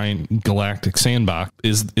this giant galactic sandbox,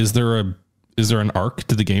 is there an arc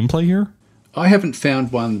to the gameplay here? I haven't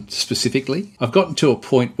found one specifically. I've gotten to a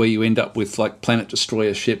point where you end up with like planet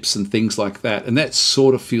destroyer ships and things like that, and that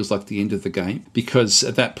sort of feels like the end of the game, because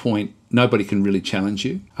at that point nobody can really challenge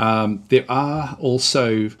you. There are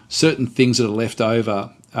also certain things that are left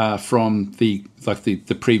over from the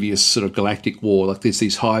previous sort of galactic war. Like there's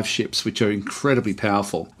these hive ships which are incredibly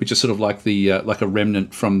powerful, which are sort of like like a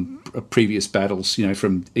remnant from previous battles,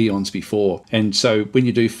 from eons before. And so when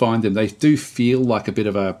you do find them, they do feel like a bit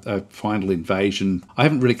of a final invasion. I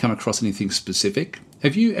haven't really come across anything specific.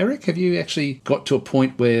 Have you, Eric? Have you actually got to a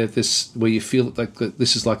point where you feel like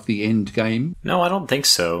this is like the end game? No, I don't think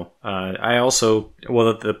so.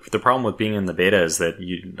 The problem with being in the beta is that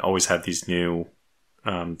you always have these new.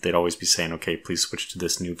 They'd always be saying, "Okay, please switch to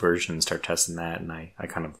this new version and start testing that." And I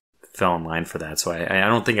kind of fell in line for that. So I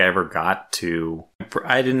don't think I ever got to.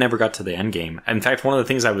 I never got to the end game. In fact, one of the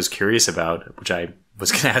things I was curious about, which I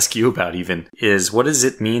was going to ask you about even, is what does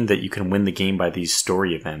it mean that you can win the game by these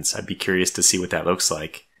story events? I'd be curious to see what that looks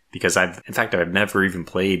like, because I've never even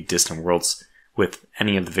played Distant Worlds with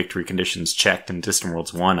any of the victory conditions checked in Distant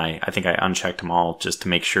Worlds 1. I think I unchecked them all just to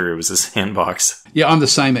make sure it was a sandbox. Yeah, I'm the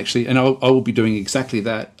same actually, and I will be doing exactly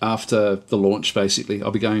that after the launch, basically. I'll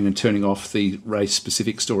be going and turning off the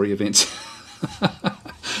race-specific story events.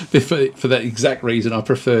 For that exact reason, I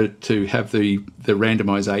prefer to have the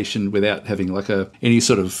randomization without having like any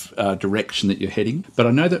sort of direction that you're heading. But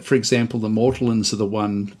I know that, for example, the Mortallons are the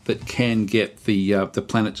one that can get the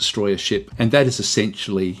Planet Destroyer ship, and that is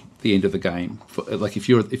essentially the end of the game. Like if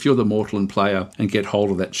you're the Mortallan player and get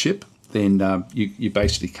hold of that ship, then you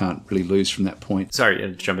basically can't really lose from that point. Sorry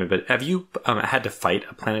to jump in, but have you had to fight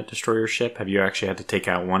a Planet Destroyer ship? Have you actually had to take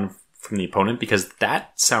out one from the opponent? Because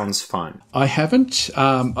that sounds fun. I haven't.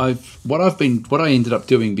 What I ended up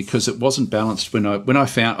doing, because it wasn't balanced when I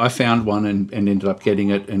found one and ended up getting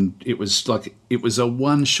it, and it was a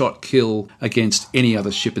one-shot kill against any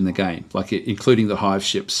other ship in the game, including the hive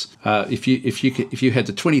ships. If you had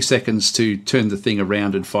the 20 seconds to turn the thing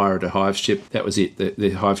around and fire at a hive ship, that was it. The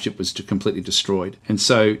hive ship was completely destroyed, and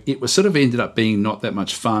so it was sort of ended up being not that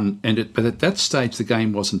much fun. But at that stage, the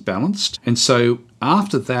game wasn't balanced, and so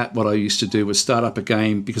after that, what I used to do was start up a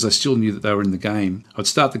game, because I still knew that they were in the game. I'd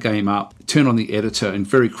start the game up, turn on the editor, and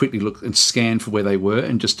very quickly look and scan for where they were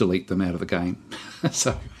and just delete them out of the game.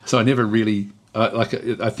 So I never really...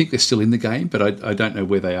 I think they're still in the game, but I don't know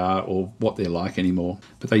where they are or what they're like anymore.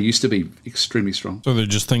 But they used to be extremely strong. So they're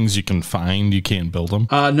just things you can find, you can't build them?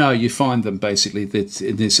 No, you find them basically. I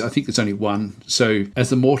think there's only one. So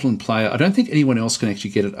as the Mortallan player, I don't think anyone else can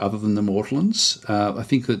actually get it other than the Mortallans. I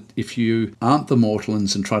think that if you aren't the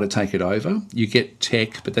Mortallans and try to take it over, you get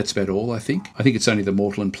tech, but that's about all, I think. I think it's only the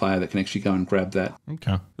Mortallan player that can actually go and grab that.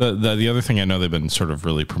 Okay. The other thing I know they've been sort of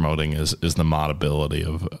really promoting is the modability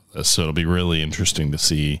of this. So it'll be really interesting to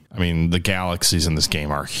see. I mean, the galaxies in this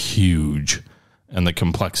game are huge, and the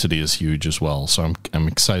complexity is huge as well. So I'm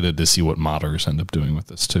excited to see what modders end up doing with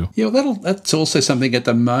this too. Yeah, well, that's also something at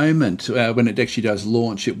the moment when it actually does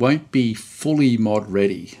launch. It won't be fully mod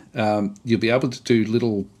ready. You'll be able to do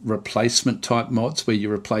little replacement type mods where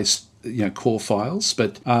you replace core files,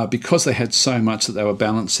 but because they had so much that they were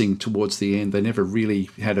balancing towards the end, they never really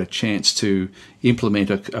had a chance to implement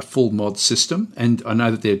a full mod system. And I know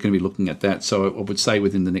that they're going to be looking at that, so I would say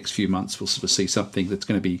within the next few months we'll sort of see something that's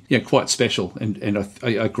going to be quite special. And I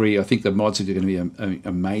agree, I think the mods are going to be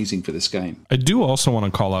amazing for this game. I do also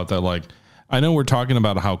want to call out that, I know we're talking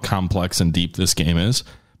about how complex and deep this game is,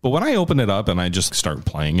 but when I open it up and I just start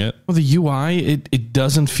playing it, the UI, it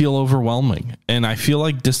doesn't feel overwhelming. And I feel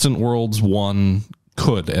like Distant Worlds 1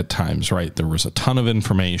 could at times, right? There was a ton of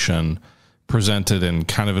information presented in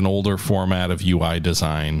kind of an older format of UI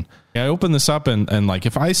design. I open this up and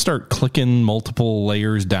if I start clicking multiple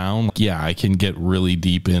layers down, I can get really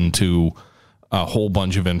deep into a whole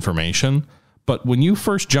bunch of information. But when you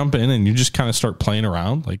first jump in and you just kind of start playing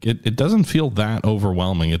around, it doesn't feel that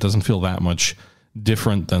overwhelming. It doesn't feel that much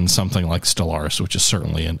different than something like Stellaris, which is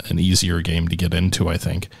certainly an easier game to get into, I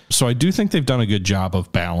think. So I do think they've done a good job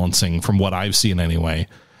of balancing, from what I've seen anyway,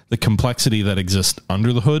 the complexity that exists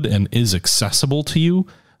under the hood and is accessible to you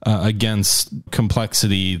against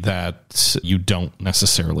complexity that you don't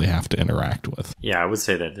necessarily have to interact with. Yeah, I would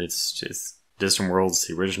say that it's just Distant Worlds,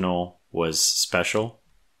 the original, was special.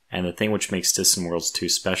 And the thing which makes Distant Worlds 2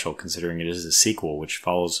 special, considering it is a sequel which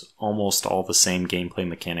follows almost all the same gameplay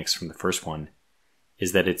mechanics from the first one,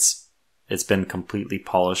 is that it's been completely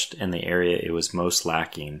polished in the area it was most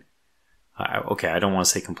lacking. I don't want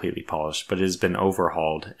to say completely polished, but it has been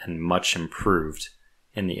overhauled and much improved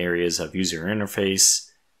in the areas of user interface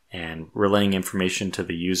and relaying information to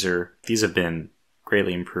the user. These have been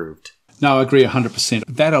greatly improved. No, I agree 100%.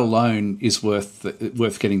 That alone is worth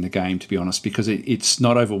getting the game, to be honest, because it's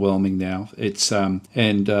not overwhelming now. It's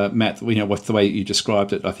Matt, what the way you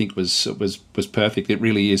described it, I think was perfect. It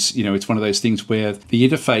really is. It's one of those things where the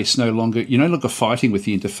interface you're no longer fighting with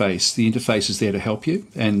the interface. The interface is there to help you,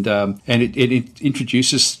 and it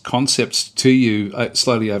introduces concepts to you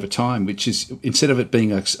slowly over time, which is, instead of it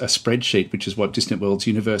being a spreadsheet, which is what Distant Worlds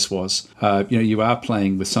Universe was, you are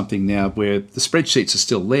playing with something now where the spreadsheets are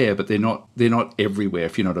still there, but they're not everywhere,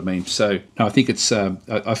 if you know what I mean. So no, I think it's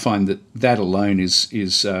I find that alone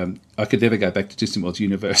is I could never go back to Distant Worlds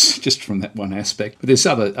Universe just from that one aspect. But there's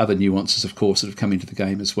other nuances, of course, that have come into the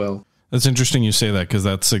game as well. That's interesting you say that, because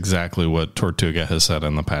that's exactly what Tortuga has said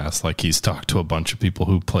in the past. Like, he's talked to a bunch of people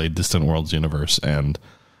who played Distant Worlds Universe, and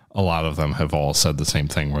a lot of them have all said the same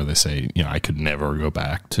thing, where they say, I could never go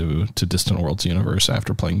back to Distant Worlds Universe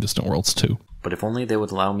after playing Distant Worlds 2. But if only they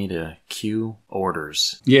would allow me to queue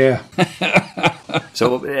orders. Yeah.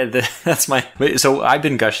 So that's my. So I've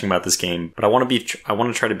been gushing about this game, but I want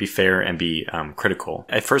to try to be fair and be critical.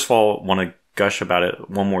 I first of all want to gush about it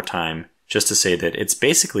one more time, just to say that it's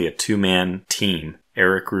basically a two-man team,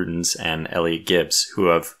 Eric Rudens and Elliot Gibbs,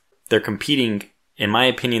 they're competing. In my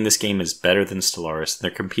opinion, this game is better than Stellaris.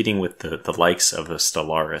 They're competing with the likes of a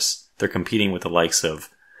Stellaris. They're competing with the likes of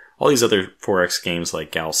all these other 4X games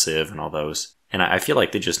like Gal Civ and all those. And I feel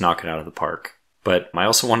like they just knock it out of the park. But I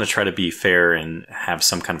also want to try to be fair and have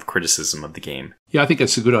some kind of criticism of the game. Yeah, I think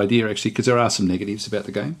that's a good idea, actually, because there are some negatives about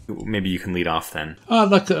the game. Maybe you can lead off then.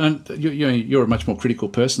 You're a much more critical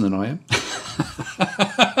person than I am.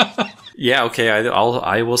 Yeah, okay.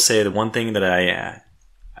 I will say the one thing that I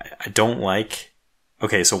don't like.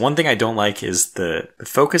 Okay, so one thing I don't like is the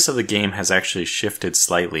focus of the game has actually shifted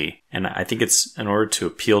slightly, and I think it's in order to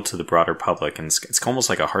appeal to the broader public, and it's almost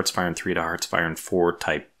like a Heartsfire 3 to Heartsfire 4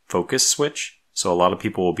 type focus switch, so a lot of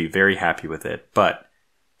people will be very happy with it, but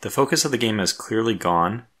the focus of the game has clearly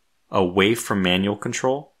gone away from manual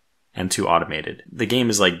control and to automated. The game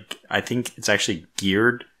is I think it's actually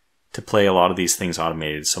geared to play a lot of these things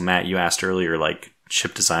automated. So Matt, you asked earlier,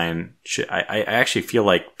 ship design. I actually feel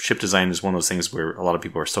like ship design is one of those things where a lot of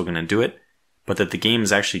people are still going to do it, but that the game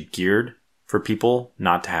is actually geared for people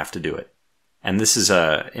not to have to do it. And this is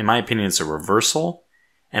in my opinion, it's a reversal.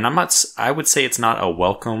 And I would say it's not a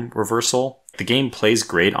welcome reversal. The game plays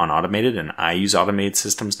great on automated, and I use automated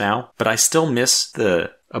systems now, but I still miss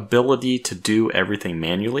the ability to do everything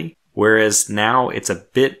manually. Whereas now it's a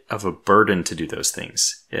bit of a burden to do those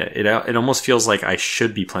things. It almost feels like I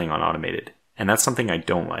should be playing on automated. And that's something I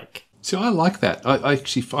don't like. So I like that. I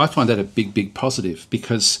find that a big positive,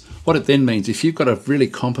 because what it then means, if you've got a really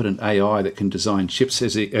competent AI that can design ships,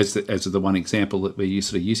 as the one example that we're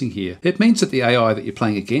sort of using here, it means that the AI that you're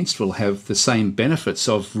playing against will have the same benefits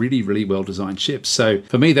of really well designed ships. So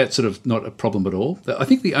for me, that's sort of not a problem at all. I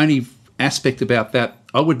think the only aspect about that,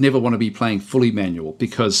 I would never want to be playing fully manual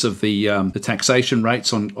because of the taxation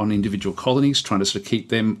rates on individual colonies, trying to sort of keep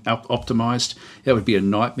them optimized. That would be a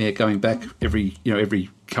nightmare, going back every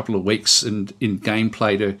couple of weeks and in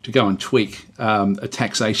gameplay to go and tweak a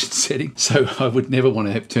taxation setting. So I would never want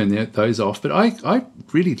to have turned those off. But I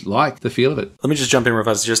really like the feel of it. Let me just jump in real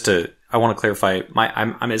fast. I want to clarify.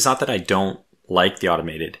 It's not that I don't like the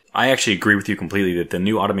automated. I actually agree with you completely that the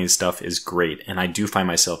new automated stuff is great, and I do find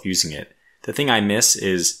myself using it. The thing I miss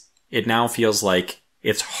is it now feels like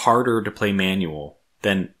it's harder to play manual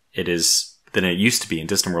than it used to be in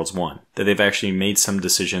Distant Worlds 1. That they've actually made some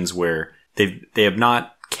decisions where they have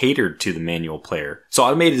not catered to the manual player. So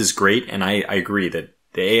automated is great, and I agree that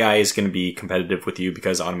the AI is going to be competitive with you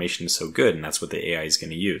because automation is so good, and that's what the AI is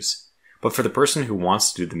going to use. But for the person who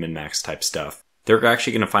wants to do the min-max type stuff, they're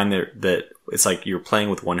actually going to find that it's like you're playing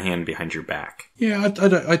with one hand behind your back. Yeah,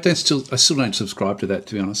 I still don't subscribe to that,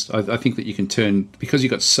 to be honest. I think that you can turn, because you've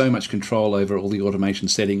got so much control over all the automation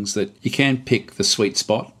settings, that you can pick the sweet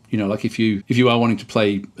spot. Like if you are wanting to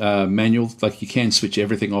play manual, like you can switch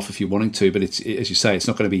everything off if you're wanting to, but it's, as you say, it's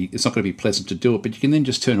not going to be pleasant to do it. But you can then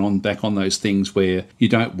just turn back on those things where you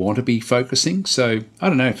don't want to be focusing. So I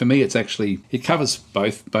don't know. For me, it covers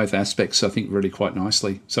both aspects, I think, really quite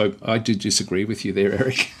nicely. So I do disagree with you there,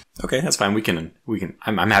 Eric. Okay, that's fine. We can.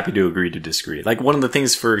 I'm happy to agree to disagree. Like, one of the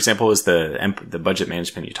things, for example, is the budget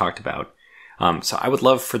management you talked about. So I would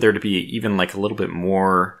love for there to be even like a little bit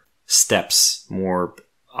more steps, more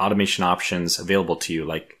automation options available to you,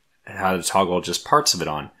 like how to toggle just parts of it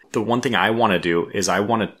on. The one thing I want to do is I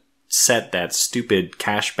want to set that stupid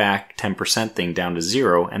cashback 10% thing down to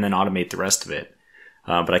 0 and then automate the rest of it.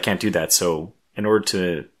 But I can't do that. So in order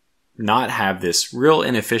to not have this real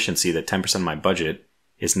inefficiency that 10% of my budget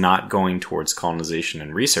is not going towards colonization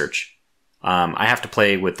and research, I have to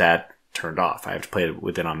play with that turned off. I have to play it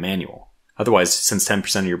with it on manual. Otherwise, since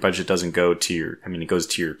 10% of your budget doesn't go to it goes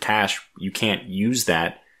to your cache, you can't use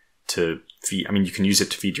that to feed. You can use it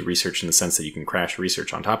to feed your research in the sense that you can crash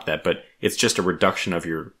research on top of that, but it's just a reduction of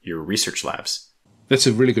your research labs. That's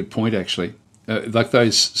a really good point, actually.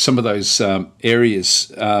 Some of those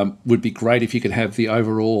areas would be great if you could have the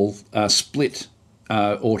overall split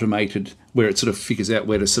automated, where it sort of figures out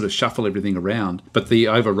where to sort of shuffle everything around. But the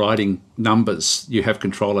overriding numbers you have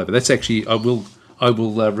control over. That's actually, I will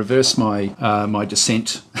reverse my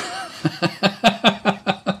dissent.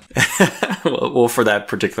 well, for that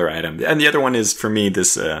particular item. And the other one is, for me,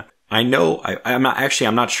 this, I'm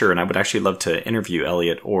not sure, and I would actually love to interview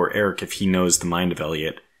Elliot or Eric if he knows the mind of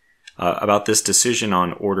Elliot about this decision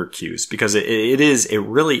on order queues, because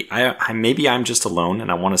maybe I'm just alone,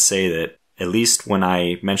 and I want to say that at least when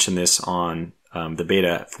I mentioned this on the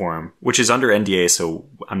beta forum, which is under NDA, so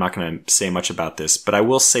I'm not going to say much about this, but I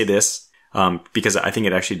will say this because I think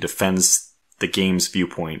it actually defends the game's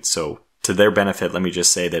viewpoint. So to their benefit, let me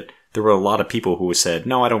just say that there were a lot of people who said,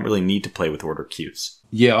 no, I don't really need to play with order queues.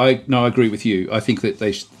 Yeah, I agree with you. I think that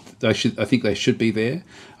they should be there.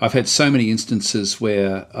 I've had so many instances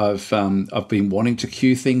where I've been wanting to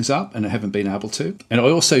queue things up and I haven't been able to. And I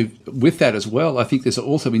also, with that as well, I think there's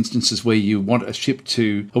also instances where you want a ship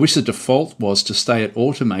to, I wish the default was to stay at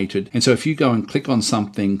automated. And so if you go and click on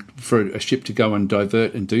something for a ship to go and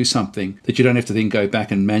divert and do something, that you don't have to then go back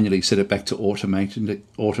and manually set it back to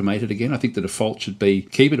automated again. I think the default should be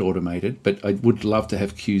keep it automated, but I would love to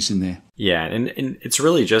have queues in there. Yeah, and it's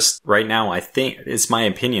really just right now, I think it's my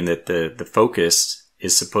opinion that the focus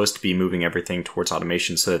is supposed to be moving everything towards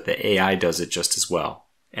automation so that the AI does it just as well.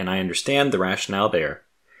 And I understand the rationale there,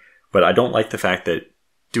 but I don't like the fact that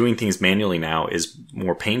doing things manually now is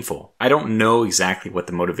more painful. I don't know exactly what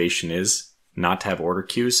the motivation is not to have order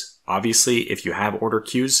queues. Obviously, if you have order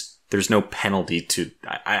queues, there's no penalty to,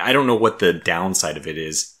 I don't know what the downside of it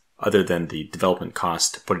is, other than the development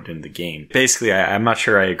cost to put it in the game. Basically, I'm not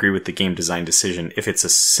sure I agree with the game design decision. If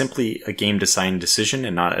it's simply a game design decision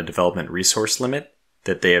and not a development resource limit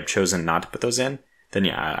that they have chosen not to put those in, then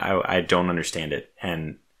yeah, I don't understand it.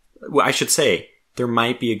 And I should say, there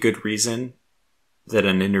might be a good reason that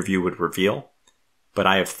an interview would reveal, but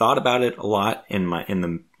I have thought about it a lot in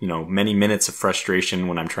the many minutes of frustration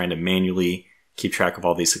when I'm trying to manually keep track of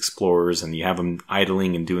all these explorers, and you have them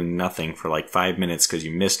idling and doing nothing for like 5 minutes because you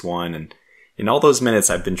missed one. And in all those minutes,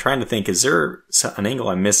 I've been trying to think, is there an angle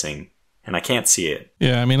I'm missing? And I can't see it.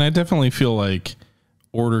 Yeah, I definitely feel like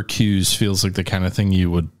order queues feels like the kind of thing you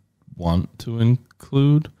would want to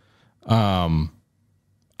include.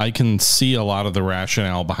 I can see a lot of the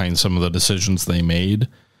rationale behind some of the decisions they made.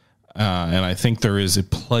 And I think there is a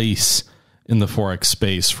place in the 4X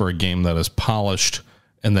space for a game that is polished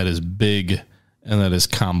and that is big and that is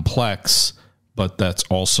complex, but that's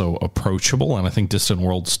also approachable. And I think Distant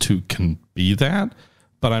Worlds 2 can be that.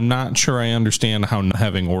 But I'm not sure I understand how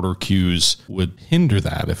having order queues would hinder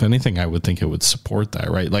that. If anything, I would think it would support that,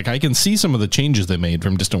 right? Like, I can see some of the changes they made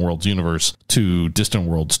from Distant Worlds Universe to Distant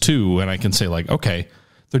Worlds 2, and I can say, like, okay,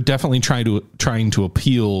 they're definitely trying to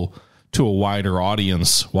appeal to a wider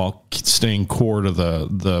audience while staying core to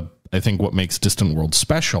the I think what makes Distant Worlds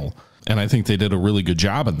special. And I think they did a really good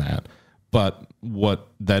job in that. But what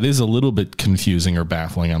that is a little bit confusing or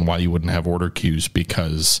baffling on why you wouldn't have order queues,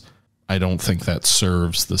 because I don't think that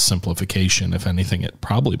serves the simplification. If anything, it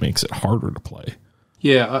probably makes it harder to play.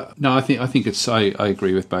 Yeah, no, I think it's. I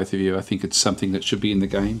agree with both of you. I think it's something that should be in the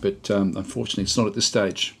game, but unfortunately, it's not at this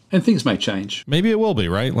stage. And things may change. Maybe it will be,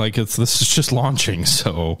 right? Like this is just launching,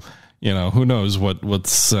 so who knows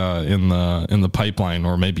what's in the pipeline,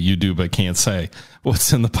 or maybe you do but can't say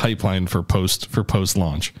what's in the pipeline for post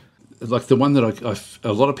launch. Like the one that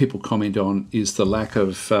a lot of people comment on is the lack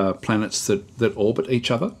of planets that orbit each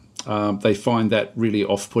other. They find that really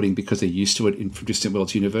off-putting because they're used to it in Distant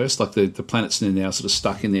Worlds universe. Like the planets are now sort of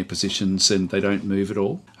stuck in their positions and they don't move at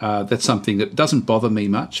all. That's something that doesn't bother me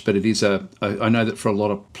much, but it is I know that for a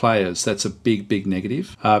lot of players that's a big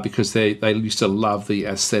negative because they used to love the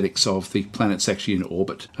aesthetics of the planets actually in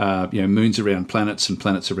orbit. Moons around planets and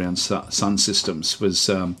planets around sun systems was,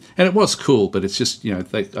 and it was cool, but it's just I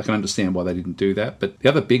can understand why they didn't do that. But the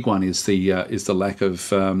other big one is the lack of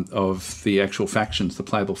the actual factions, the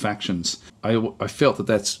playable factions. I felt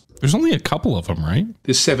that's... There's only a couple of them, right?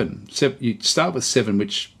 There's seven. You start with 7,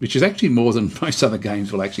 which is actually more than most other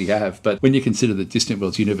games will actually have. But when you consider the Distant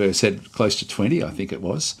Worlds universe had close to 20, I think it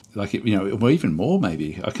was. Or even more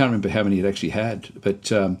maybe. I can't remember how many it actually had.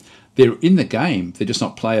 But they're in the game, they're just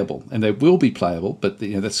not playable, and they will be playable, but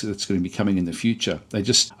that's going to be coming in the future. I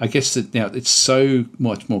guess that now it's so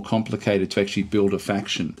much more complicated to actually build a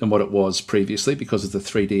faction than what it was previously because of the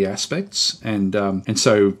 3D aspects, and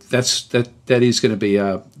so that is going to be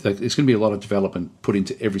there's going to be a lot of development put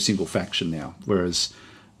into every single faction now, whereas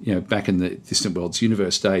back in the Distant Worlds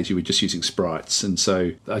universe days, you were just using sprites. And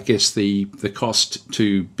so I guess the cost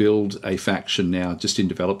to build a faction now, just in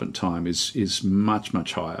development time, is much,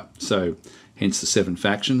 much higher. So hence the 7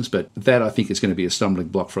 factions. But that, I think, is going to be a stumbling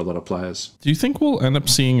block for a lot of players. Do you think we'll end up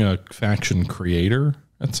seeing a faction creator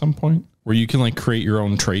at some point? Where you can create your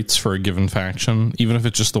own traits for a given faction, even if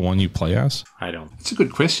it's just the one you play as? I don't. It's a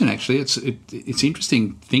good question, actually. It's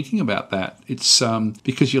interesting thinking about that. It's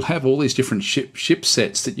because you'll have all these different ship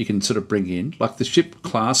sets that you can sort of bring in. Like the ship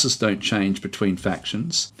classes don't change between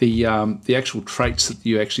factions. The actual traits that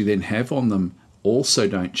you actually then have on them also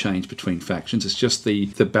don't change between factions. It's just the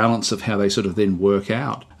balance of how they sort of then work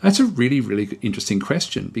out. That's a really, really interesting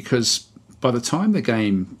question, because by the time the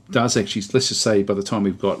game does actually, let's just say by the time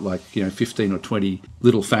we've got 15 or 20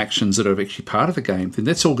 little factions that are actually part of the game, then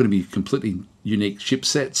that's all going to be completely unique ship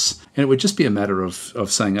sets. And it would just be a matter of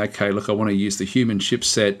saying, okay, look, I want to use the human ship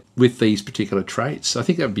set with these particular traits. I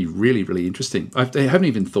think that would be really, really interesting. I haven't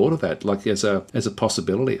even thought of that as a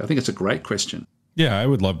possibility. I think it's a great question. Yeah, I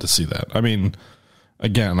would love to see that. I mean,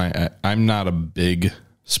 again, I'm not a big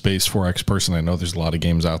Space 4X person. I know there's a lot of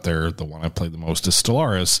games out there. The one I played the most is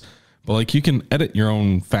Stellaris. But you can edit your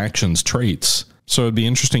own faction's traits. So it'd be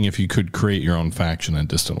interesting if you could create your own faction in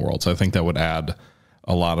Distant Worlds. I think that would add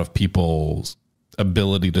a lot of people's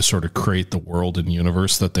ability to sort of create the world and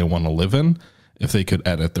universe that they want to live in if they could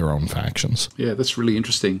edit their own factions. Yeah, that's really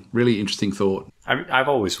interesting. Really interesting thought. I've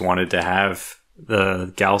always wanted to have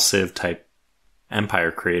the Galciv type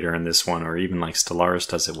empire creator in this one, or even Stellaris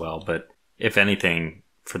does it well. But if anything,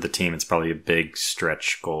 for the team, it's probably a big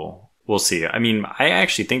stretch goal. We'll see. I mean, I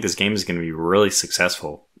actually think this game is going to be really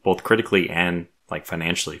successful, both critically and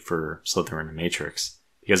financially for Slytherin and Matrix,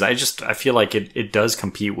 because I feel like it does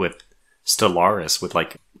compete with Stellaris with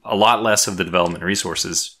a lot less of the development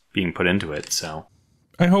resources being put into it. So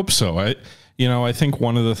I hope so. I think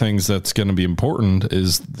one of the things that's going to be important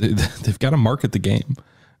is they've got to market the game,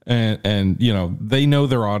 and they know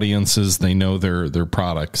their audiences, they know their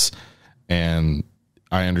products, and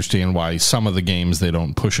I understand why some of the games they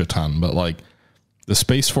don't push a ton, but the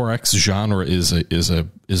Space 4X genre is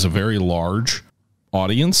a very large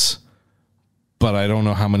audience, but I don't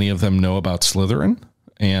know how many of them know about Slytherin.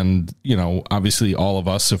 And obviously all of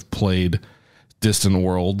us have played Distant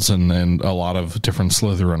Worlds and a lot of different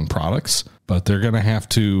Slytherin products, but they're going to have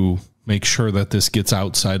to make sure that this gets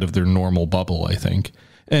outside of their normal bubble, I think,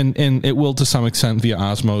 and it will to some extent via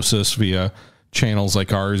osmosis, via channels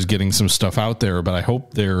like ours getting some stuff out there, but I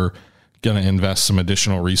hope they're going to invest some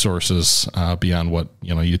additional resources beyond what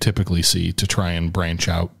you typically see to try and branch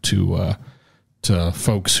out to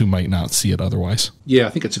folks who might not see it otherwise. Yeah,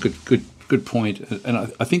 I think it's a good point, and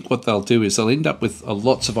I think what they'll do is they'll end up with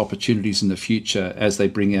lots of opportunities in the future as they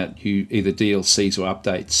bring out either DLCs or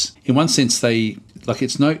updates. In one sense,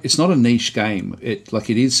 it's not a niche game.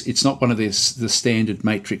 It's not one of the standard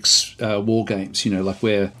Matrix war games,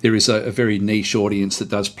 where there is a very niche audience that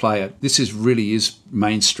does play it. This really is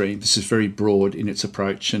mainstream. This is very broad in its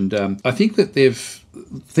approach, and I think that the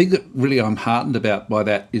thing that really I'm heartened about by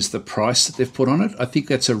that is the price that they've put on it. I think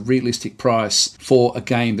that's a realistic price for a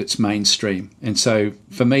game that's mainstream. And so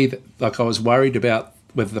for me, I was worried about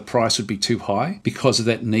whether the price would be too high because of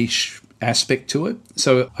that niche aspect to it.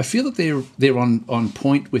 So I feel that they're on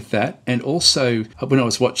point with that. And also, when I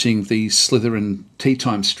was watching the Slytherin Tea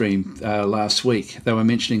Time stream last week, they were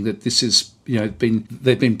mentioning that this is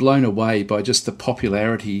they've been blown away by just the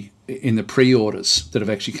popularity in the pre-orders that have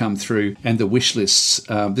actually come through and the wish lists.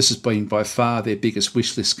 This has been by far their biggest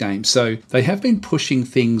wish list game. So they have been pushing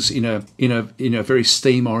things in a very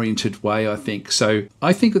Steam-oriented way, I think. So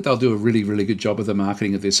I think that they'll do a really, really good job of the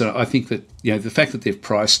marketing of this. And I think that the fact that they've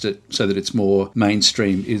priced it so that it's more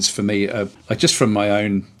mainstream is, for me, just from my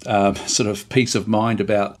own sort of peace of mind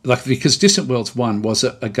about because Distant Worlds 1 was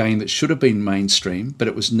a game that should have been mainstream, but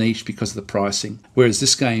it was niche because of the pricing. Whereas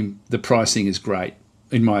this game, the pricing is great,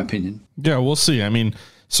 in my opinion. Yeah, we'll see. I mean,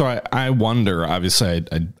 so I wonder, obviously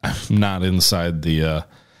I'm not inside the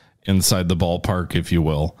ballpark, if you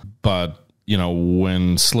will, but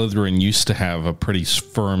when Slytherin used to have a pretty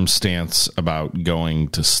firm stance about going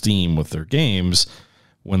to Steam with their games,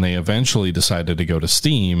 when they eventually decided to go to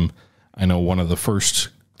Steam, I know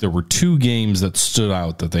there were 2 games that stood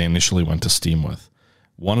out that they initially went to Steam with.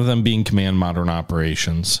 One of them being Command Modern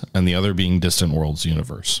Operations and the other being Distant Worlds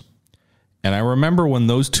Universe. And I remember when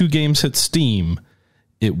those two games hit Steam,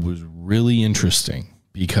 it was really interesting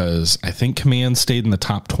because I think Command stayed in the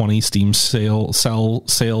top 20 Steam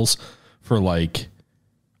sales for like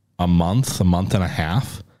a month and a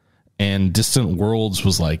half. And Distant Worlds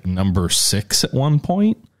was like number 6 at one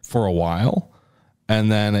point for a while.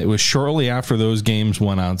 And then it was shortly after those games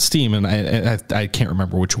went on Steam. And I can't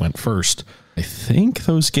remember which went first. I think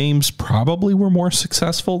those games probably were more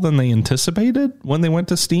successful than they anticipated when they went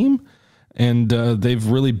to Steam. And they've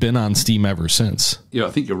really been on Steam ever since. Yeah,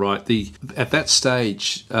 I think you're right. At that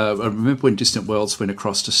stage, I remember when Distant Worlds went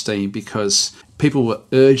across to Steam because people were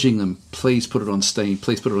urging them, please put it on Steam,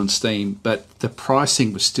 please put it on Steam. But the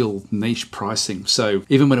pricing was still niche pricing. So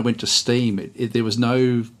even when it went to Steam, it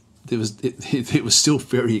was still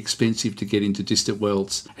very expensive to get into Distant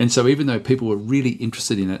Worlds. And so even though people were really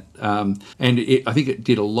interested in it, I think it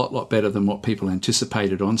did a lot better than what people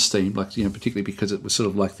anticipated on Steam, like, particularly because it was sort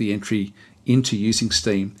of like the entry into using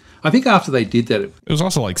Steam. I think after they did that... It was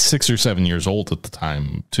also like 6 or 7 years old at the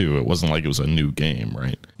time, too. It wasn't like it was a new game,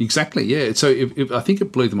 right? Exactly, yeah. So I think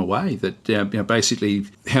it blew them away that basically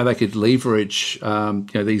how they could leverage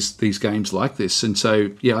these games like this. And so,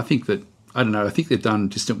 yeah, I think that I don't know. I think they've done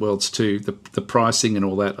Distant Worlds too. The pricing and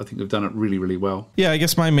all that. I think they've done it really, really well. Yeah, I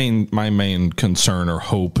guess my main concern or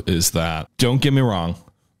hope is that, don't get me wrong,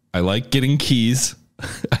 I like getting keys,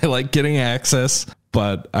 I like getting access,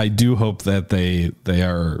 but I do hope that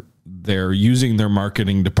they're using their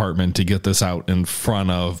marketing department to get this out in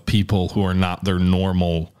front of people who are not their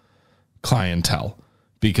normal clientele,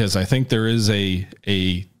 because I think there is a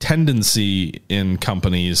tendency in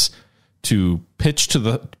companies to pitch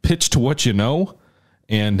to what you know.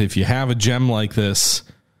 And if you have a gem like this,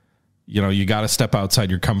 you got to step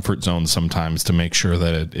outside your comfort zone sometimes to make sure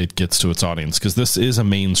that it gets to its audience. Because this is a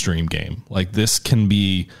mainstream game. Like, this can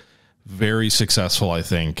be very successful, I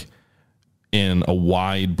think, in a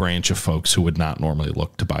wide branch of folks who would not normally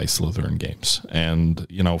look to buy Slytherin games. And,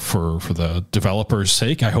 for the developers'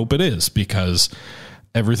 sake, I hope it is, because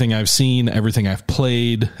everything I've seen, everything I've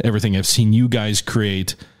played, everything I've seen you guys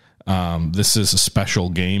create, this is a special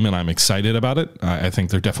game, and I'm excited about it. I think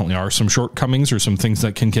there definitely are some shortcomings or some things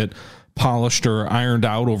that can get polished or ironed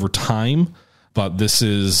out over time, but this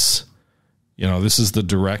is the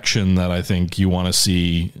direction that I think you want to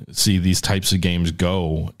see these types of games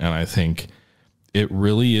go. And I think it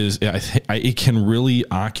really is. It can really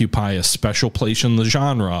occupy a special place in the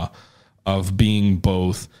genre of being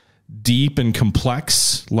both deep and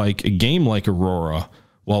complex, like a game like Aurora,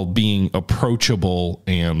 while being approachable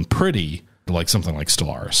and pretty, like something like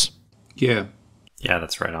Stellaris. Yeah. Yeah,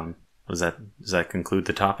 that's right on. Does that conclude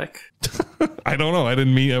the topic? I don't know.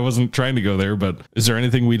 I wasn't trying to go there, but is there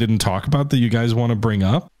anything we didn't talk about that you guys want to bring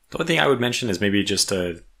up? The only thing I would mention is maybe just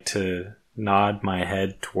to nod my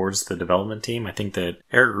head towards the development team. I think that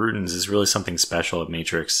Eric Rutens is really something special at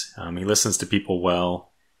Matrix. He listens to people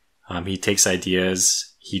well. He takes ideas.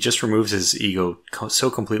 He just removes his ego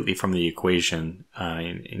so completely from the equation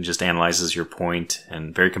and just analyzes your point,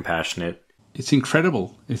 and very compassionate. It's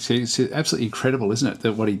incredible. It's absolutely incredible, isn't it,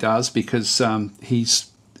 that what he does? Because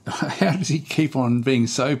he's how does he keep on being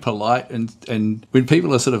so polite? And when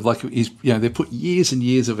people are sort of like, they put years and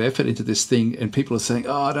years of effort into this thing, and people are saying,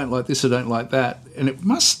 "Oh, I don't like this, I don't like that," and it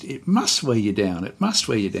must wear you down. It must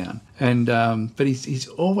wear you down. And but he's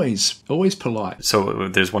always polite. So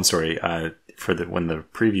there's one story. When the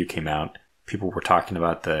preview came out, people were talking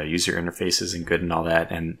about the user interfaces and good and all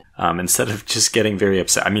that. And instead of just getting very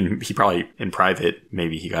upset, I mean, he probably in private,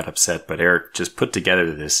 maybe he got upset, but Eric just put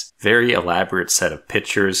together this very elaborate set of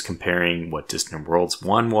pictures comparing what Distant Worlds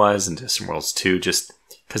 1 was and Distant Worlds 2, just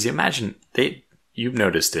because you imagine you've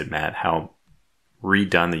noticed it, Matt, how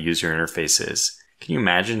redone the user interface is. Can you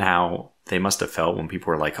imagine how they must have felt when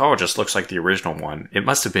people were like, "Oh, it just looks like the original one"? It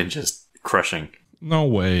must have been just crushing. No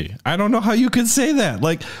way. I don't know how you could say that.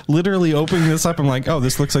 Like, literally opening this up, I'm like, oh,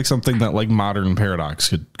 this looks like something that like modern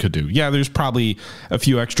Paradox could do. Yeah, there's probably a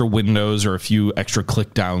few extra windows or a few extra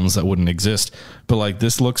click downs that wouldn't exist. But like,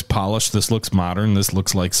 this looks polished. This looks modern. This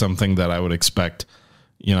looks like something that I would expect,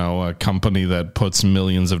 a company that puts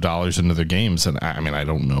millions of dollars into their games. And I mean, I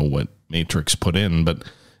don't know what Matrix put in, but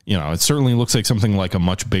it certainly looks like something like a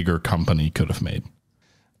much bigger company could have made.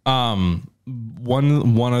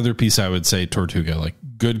 One other piece I would say, Tortuga, like,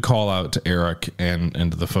 good call out to Eric and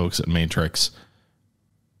to the folks at Matrix.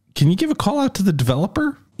 Can you give a call out to the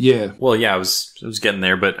developer? Yeah. Well, yeah, I was getting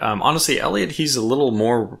there, but honestly, Elliot, he's a little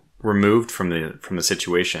more removed from the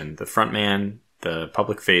situation. The front man, the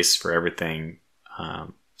public face for everything,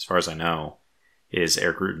 as far as I know, is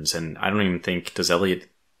Eric Rutens, and I don't even think has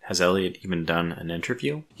Elliot even done an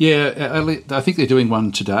interview? Yeah, I think they're doing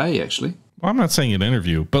one today, actually. Well, I'm not saying an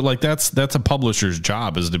interview, but like that's a publisher's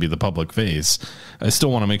job, is to be the public face. I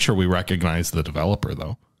still want to make sure we recognize the developer,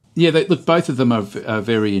 though. Yeah, look, both of them are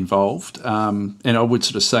very involved, and I would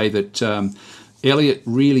sort of say that Elliot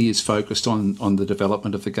really is focused on the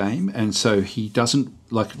development of the game, and so he doesn't,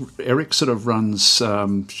 like, Eric sort of runs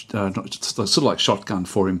sort of like shotgun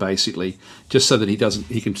for him, basically, just so that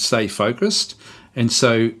he can stay focused. And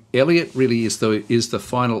so Elliot really is the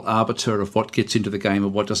final arbiter of what gets into the game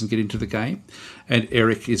and what doesn't get into the game, and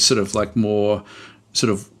Eric is sort of like more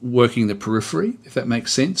sort of working the periphery, if that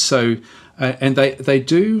makes sense. So. And they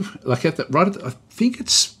do, like, I think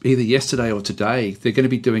it's either yesterday or today, they're going to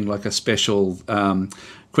be doing like a special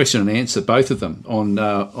question and answer, both of them,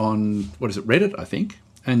 on what is it, Reddit, I think.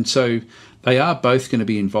 And so they are both going to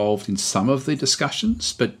be involved in some of the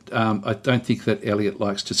discussions, but I don't think that Elliot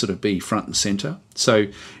likes to sort of be front and centre. So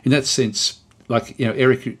in that sense, like, you know,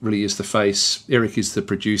 Eric really is the face, Eric is the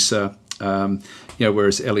producer,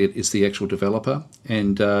 whereas Elliot is the actual developer.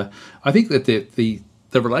 And I think that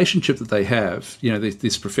the relationship that they have, you know,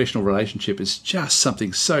 this professional relationship, is just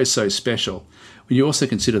something so special. When you also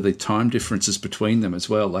consider the time differences between them as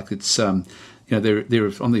well, like it's, they're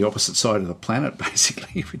on the opposite side of the planet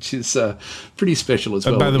basically, which is pretty special as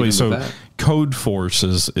well. By the way, so Code Force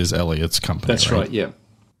is Elliot's company. That's right, yeah.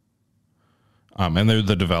 And they're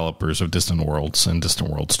the developers of Distant Worlds and Distant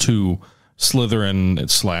Worlds 2.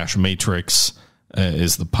 Slytherin / Matrix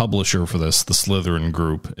is the publisher for this, the Slytherin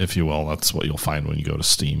group, if you will. That's what you'll find when you go to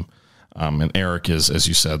Steam. And Eric is, as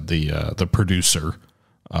you said, the producer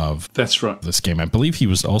of this game. I believe he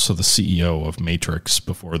was also the CEO of Matrix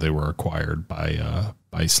before they were acquired by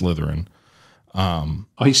Slytherin.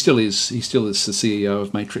 He still is. He still is the CEO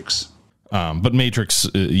of Matrix. But Matrix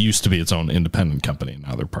used to be its own independent company.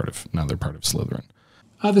 Now they're part of Slytherin.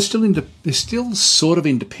 They're still sort of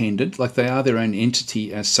independent, like they are their own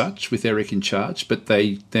entity as such, with Eric in charge, but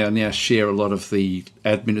they now share a lot of the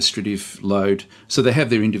administrative load. So they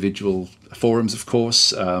have their individual forums, of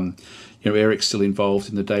course. Eric's still involved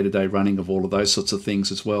in the day-to-day running of all of those sorts of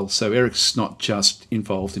things as well. So Eric's not just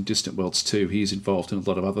involved in Distant Worlds 2, he's involved in a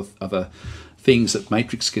lot of other things that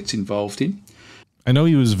Matrix gets involved in. I know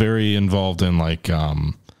he was very involved in like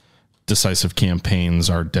Decisive Campaigns,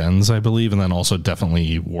 Ardennes, I believe, and then also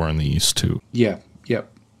definitely War in the East too. Yeah.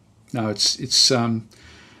 No, it's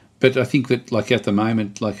but I think that, like, at the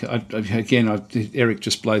moment, like, Eric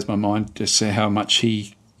just blows my mind to see how much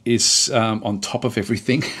he is on top of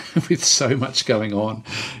everything with so much going on.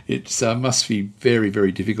 It must be very,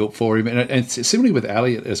 very difficult for him. And similarly with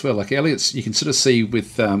Elliot as well. Like, Elliot's, you can sort of see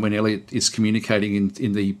with when Elliot is communicating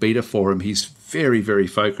in the beta forum, he's very, very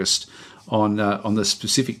focused on the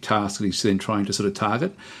specific task that he's then trying to sort of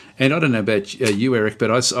target. And I don't know about you, Eric, but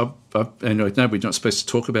and I know we're not supposed to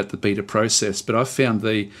talk about the beta process, but I've found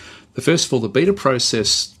first of all, the beta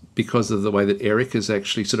process, because of the way that Eric has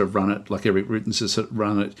actually sort of run it, like Eric Ruttens has sort of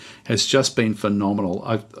run it, has just been phenomenal.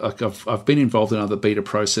 I've been involved in other beta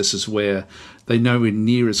processes where they're nowhere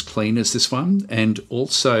near as clean as this one. And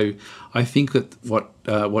also, I think that what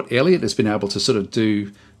Elliot has been able to sort of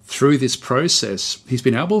do through this process, he's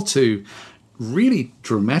been able to really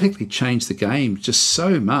dramatically change the game just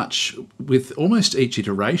so much with almost each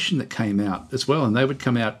iteration that came out as well. And they would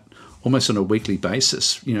come out almost on a weekly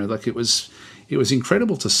basis. You know, like it was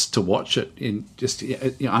incredible to watch it in just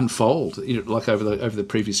unfold, like over the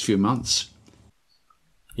previous few months.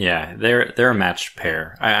 Yeah, they're a matched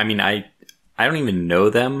pair. I mean, I don't even know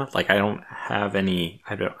them. Like, I don't have any.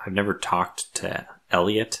 I've never talked to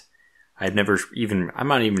Elliot. I'm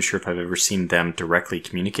not even sure if I've ever seen them directly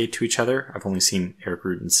communicate to each other. I've only seen Eric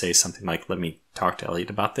Rudin say something like, "Let me talk to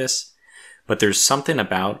Elliot about this." But there's something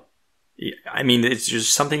about, I mean, it's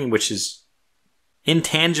just something which is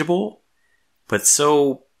intangible, but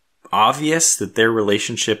so obvious that their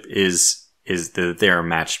relationship is that they're a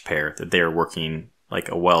matched pair, that they're working like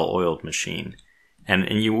a well-oiled machine. And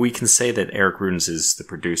we can say that Eric Rudins is the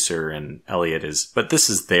producer and Elliot is, but this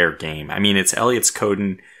is their game. I mean, it's Elliot's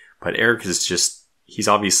coding, but Eric is just, he's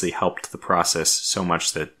obviously helped the process so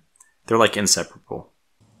much that they're like inseparable.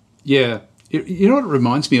 Yeah. You know what it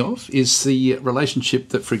reminds me of is the relationship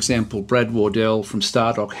that, for example, Brad Wardell from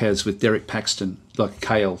Stardock has with Derek Paxton, like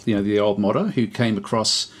Kale, the old modder who came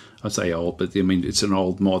across, I'd say old, but I mean, it's an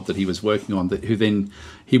old mod that he was working on, who then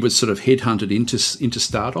he was sort of headhunted into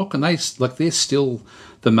Stardock, and they're still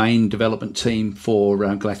the main development team for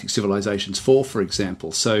Galactic Civilizations 4, for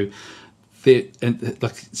example. So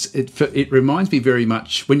it reminds me very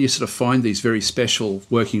much when you sort of find these very special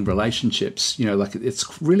working relationships, like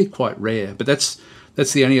it's really quite rare, but that's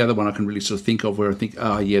the only other one I can really sort of think of where I think,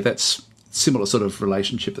 oh yeah, that's similar sort of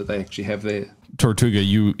relationship that they actually have there. Tortuga,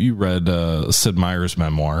 you read Sid Meier's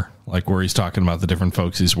memoir, like where he's talking about the different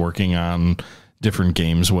folks he's working on different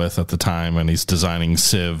games with at the time, and he's designing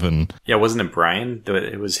Civ. And yeah, wasn't it Brian?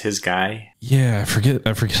 It was his guy. Yeah, I forget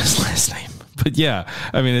his last name. But yeah,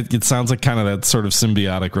 I mean, it sounds like kind of that sort of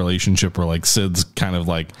symbiotic relationship where like Sid's kind of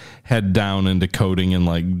like head down into coding and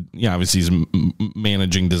like, yeah, obviously he's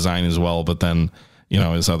managing design as well. But then, you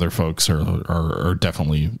know, his other folks are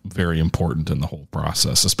definitely very important in the whole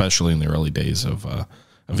process, especially in the early days of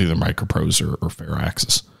either Microprose or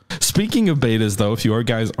Firaxis. Speaking of betas, though, if you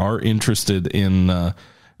guys are interested in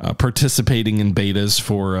participating in betas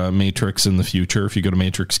for Matrix in the future, if you go to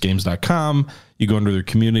matrixgames.com, you go under the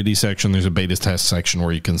community section, there's a beta test section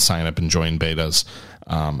where you can sign up and join betas.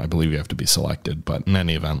 I believe you have to be selected, but in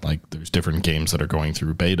any event, like there's different games that are going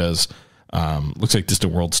through betas. Looks like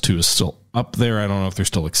Distant Worlds 2 is still up there. I don't know if they're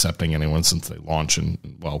still accepting anyone since they launch,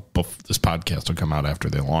 and well, this podcast will come out after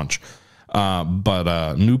they launch.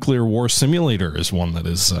 But Nuclear War Simulator is one that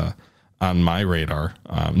is on my radar.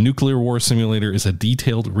 Nuclear War Simulator is a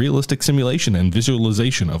detailed, realistic simulation and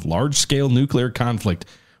visualization of large-scale nuclear conflict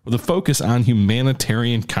with a focus on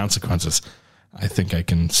humanitarian consequences. I think I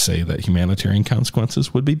can say that humanitarian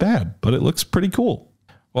consequences would be bad, but it looks pretty cool.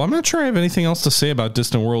 Well, I'm not sure I have anything else to say about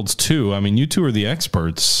Distant Worlds 2. I mean, you two are the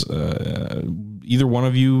experts. Either one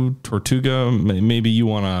of you, Tortuga, maybe you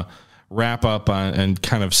want to wrap up on, and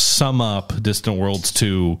kind of sum up Distant Worlds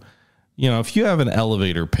 2. You know, if you have an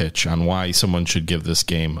elevator pitch on why someone should give this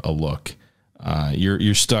game a look,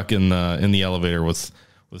 you're stuck in the elevator with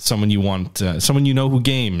someone you want, someone you know who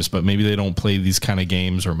games, but maybe they don't play these kind of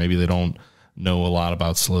games, or maybe they don't know a lot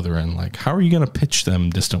about Slytherin. Like, how are you going to pitch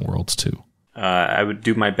them Distant Worlds 2? I would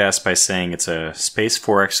do my best by saying it's a Space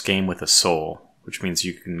 4X game with a soul, which means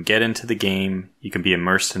you can get into the game, you can be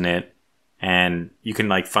immersed in it, and you can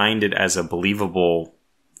like find it as a believable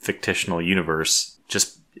fictional universe.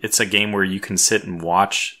 Just it's a game where you can sit and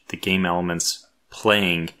watch the game elements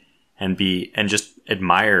playing and just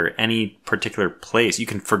admire any particular place. You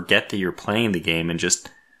can forget that you're playing the game and just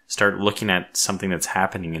start looking at something that's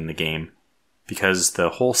happening in the game, because the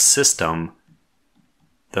whole system,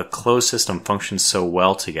 the closed system, functions so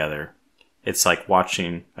well together. It's like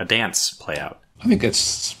watching a dance play out. I think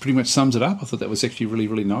that's pretty much sums it up. I thought that was actually really,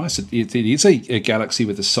 really nice. It is a galaxy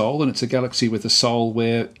with a soul, and it's a galaxy with a soul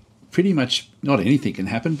where pretty much not anything can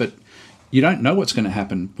happen, but you don't know what's going to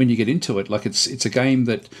happen when you get into it. Like it's a game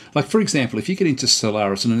that, like for example, if you get into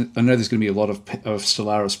Stellaris, and I know there's going to be a lot of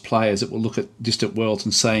Stellaris players that will look at Distant Worlds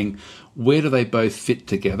and saying, where do they both fit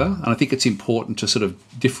together? And I think it's important to sort of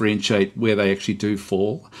differentiate where they actually do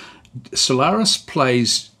fall. Stellaris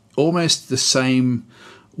plays almost the same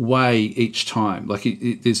way each time. Like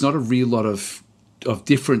there's not a real lot of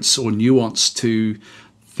difference or nuance to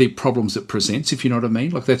the problems it presents, if you know what I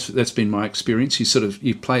mean. Like that's been my experience.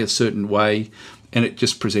 You play a certain way and it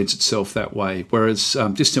just presents itself that way. Whereas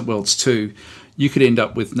Distant Worlds 2, you could end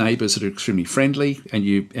up with neighbours that are extremely friendly, and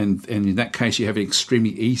in that case you have an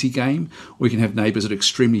extremely easy game, or you can have neighbours that are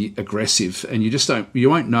extremely aggressive, and you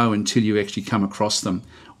won't know until you actually come across them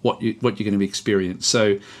what you're going to experience.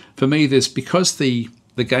 So for me, because the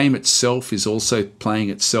game itself is also playing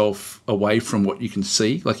itself away from what you can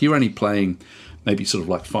see. Like you're only playing maybe sort of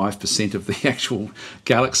like 5% of the actual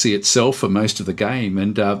galaxy itself for most of the game,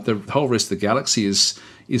 and the whole rest of the galaxy is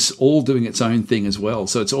all doing its own thing as well.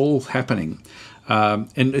 So it's all happening, and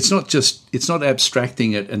it's not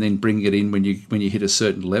abstracting it and then bringing it in when you hit a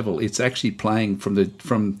certain level. It's actually playing from the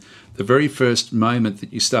very first moment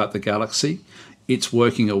that you start the galaxy. It's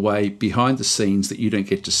working away behind the scenes that you don't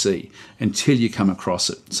get to see until you come across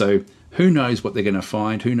it. So who knows what they're going to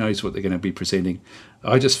find? Who knows what they're going to be presenting?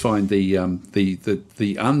 I just find the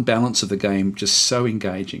unbalance of the game just so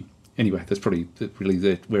engaging. Anyway, that's probably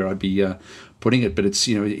really where I'd be putting it. But it's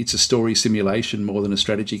a story simulation more than a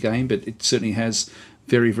strategy game. But it certainly has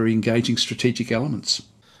very, very engaging strategic elements.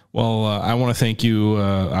 Well, I want to thank you,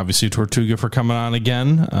 obviously, Tortuga, for coming on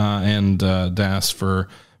again, and Das for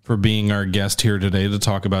being our guest here today to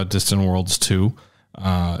talk about Distant Worlds 2.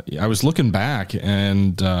 I was looking back,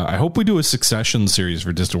 and I hope we do a succession series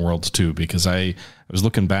for Distant Worlds 2, because I was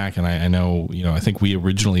looking back, and I know, I think we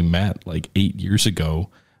originally met like 8 years ago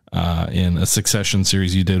in a succession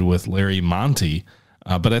series you did with Larry Monty.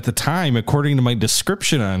 But at the time, according to my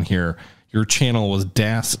description on here, your channel was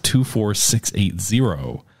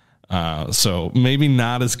DAS24680. So maybe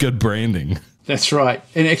not as good branding. That's right.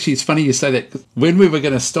 And actually, it's funny you say that. When we were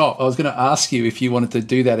going to stop, I was going to ask you if you wanted to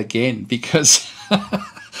do that again, because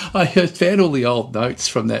I found all the old notes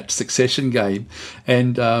from that Succession game,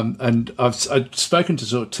 and I've spoken to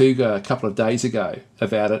Tortuga a couple of days ago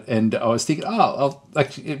about it, and I was thinking,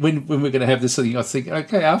 when we're going to have this thing, I was thinking,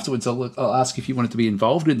 okay, afterwards I'll ask if you wanted to be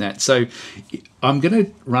involved in that. So I'm going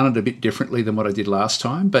to run it a bit differently than what I did last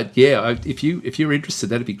time, but yeah, if you're interested,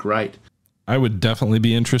 that'd be great. I would definitely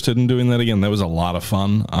be interested in doing that again. That was a lot of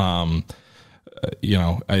fun.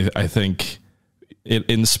 I think it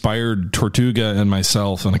inspired Tortuga and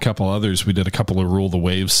myself and a couple others. We did a couple of Rule the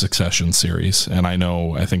Waves Succession series. And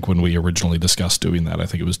I think when we originally discussed doing that, I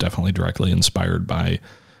think it was definitely directly inspired by,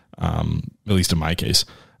 at least in my case,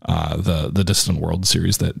 the Distant World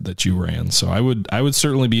series that you ran. So I would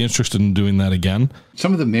certainly be interested in doing that again.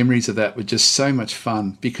 Some of the memories of that were just so much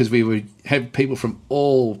fun because we would have people from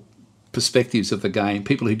all perspectives of the game,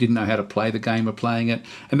 people who didn't know how to play the game were playing it.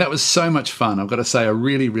 And that was so much fun. I've got to say, I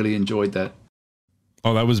really, really enjoyed that.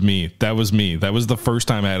 Oh, that was me. That was the first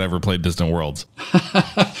time I had ever played Distant Worlds.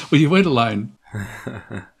 Well, you weren't alone.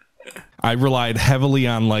 I relied heavily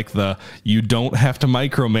on you don't have to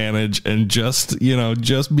micromanage and just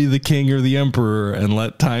be the king or the emperor and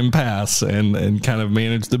let time pass and kind of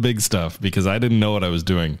manage the big stuff because I didn't know what I was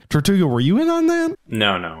doing. Tortuga, were you in on that?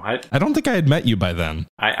 No. I don't think I had met you by then.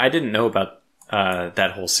 I didn't know about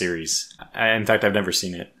that whole series. In fact, I've never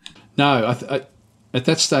seen it. No, at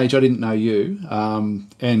that stage, I didn't know you,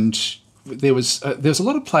 and there was a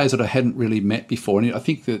lot of players that I hadn't really met before, and I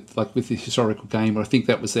think that with the historical game, I think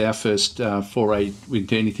that was our first foray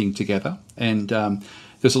into anything together. And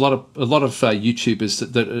there's a lot of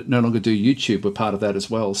YouTubers that no longer do YouTube were part of that as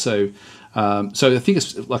well. So I think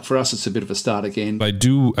it's for us, it's a bit of a start again. I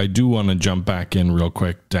do want to jump back in real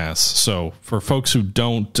quick, Das. So for folks who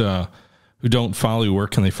don't follow you, where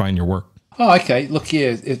can they find your work? Oh, okay. Look,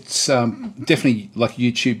 yeah, it's definitely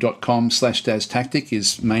youtube.com/DasTactic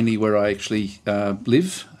is mainly where I actually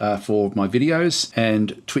live for my videos,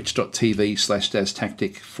 and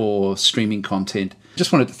twitch.tv/DasTactic for streaming content.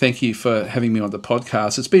 Just wanted to thank you for having me on the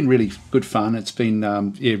podcast. It's been really good fun. It's been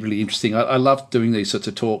really interesting. I love doing these sorts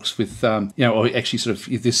of talks with or actually sort of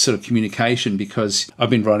this sort of communication, because I've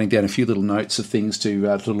been writing down a few little notes of things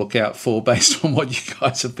to look out for based on what you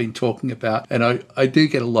guys have been talking about, and I do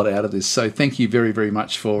get a lot out of this. So thank you very, very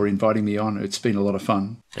much for inviting me on. It's been a lot of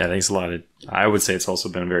fun. Yeah, thanks a lot. I would say it's also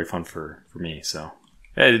been very fun for me. So.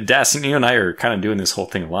 Das, you and I are kind of doing this whole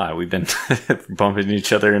thing a lot. We've been bumping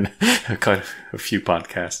each other in quite a few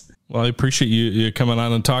podcasts. Well, I appreciate you coming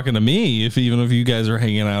on and talking to me, even if you guys are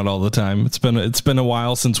hanging out all the time. It's been a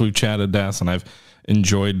while since we've chatted, Das, and I've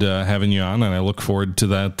enjoyed having you on, and I look forward to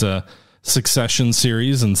that Succession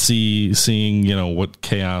series and seeing what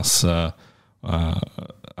chaos I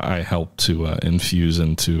help to infuse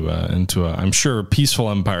into a, I'm sure, a peaceful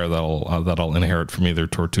empire that'll inherit from either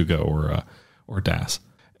Tortuga or Das.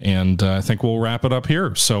 And I think we'll wrap it up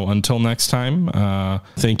here. So until next time,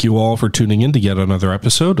 thank you all for tuning in to yet another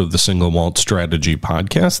episode of the Single Malt Strategy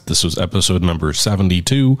Podcast. This was episode number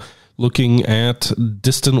 72, looking at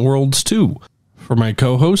Distant Worlds 2. For my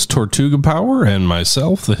co-host, TortugaPower, and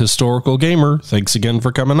myself, the Historical Gamer, thanks again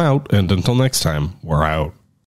for coming out. And until next time, we're out.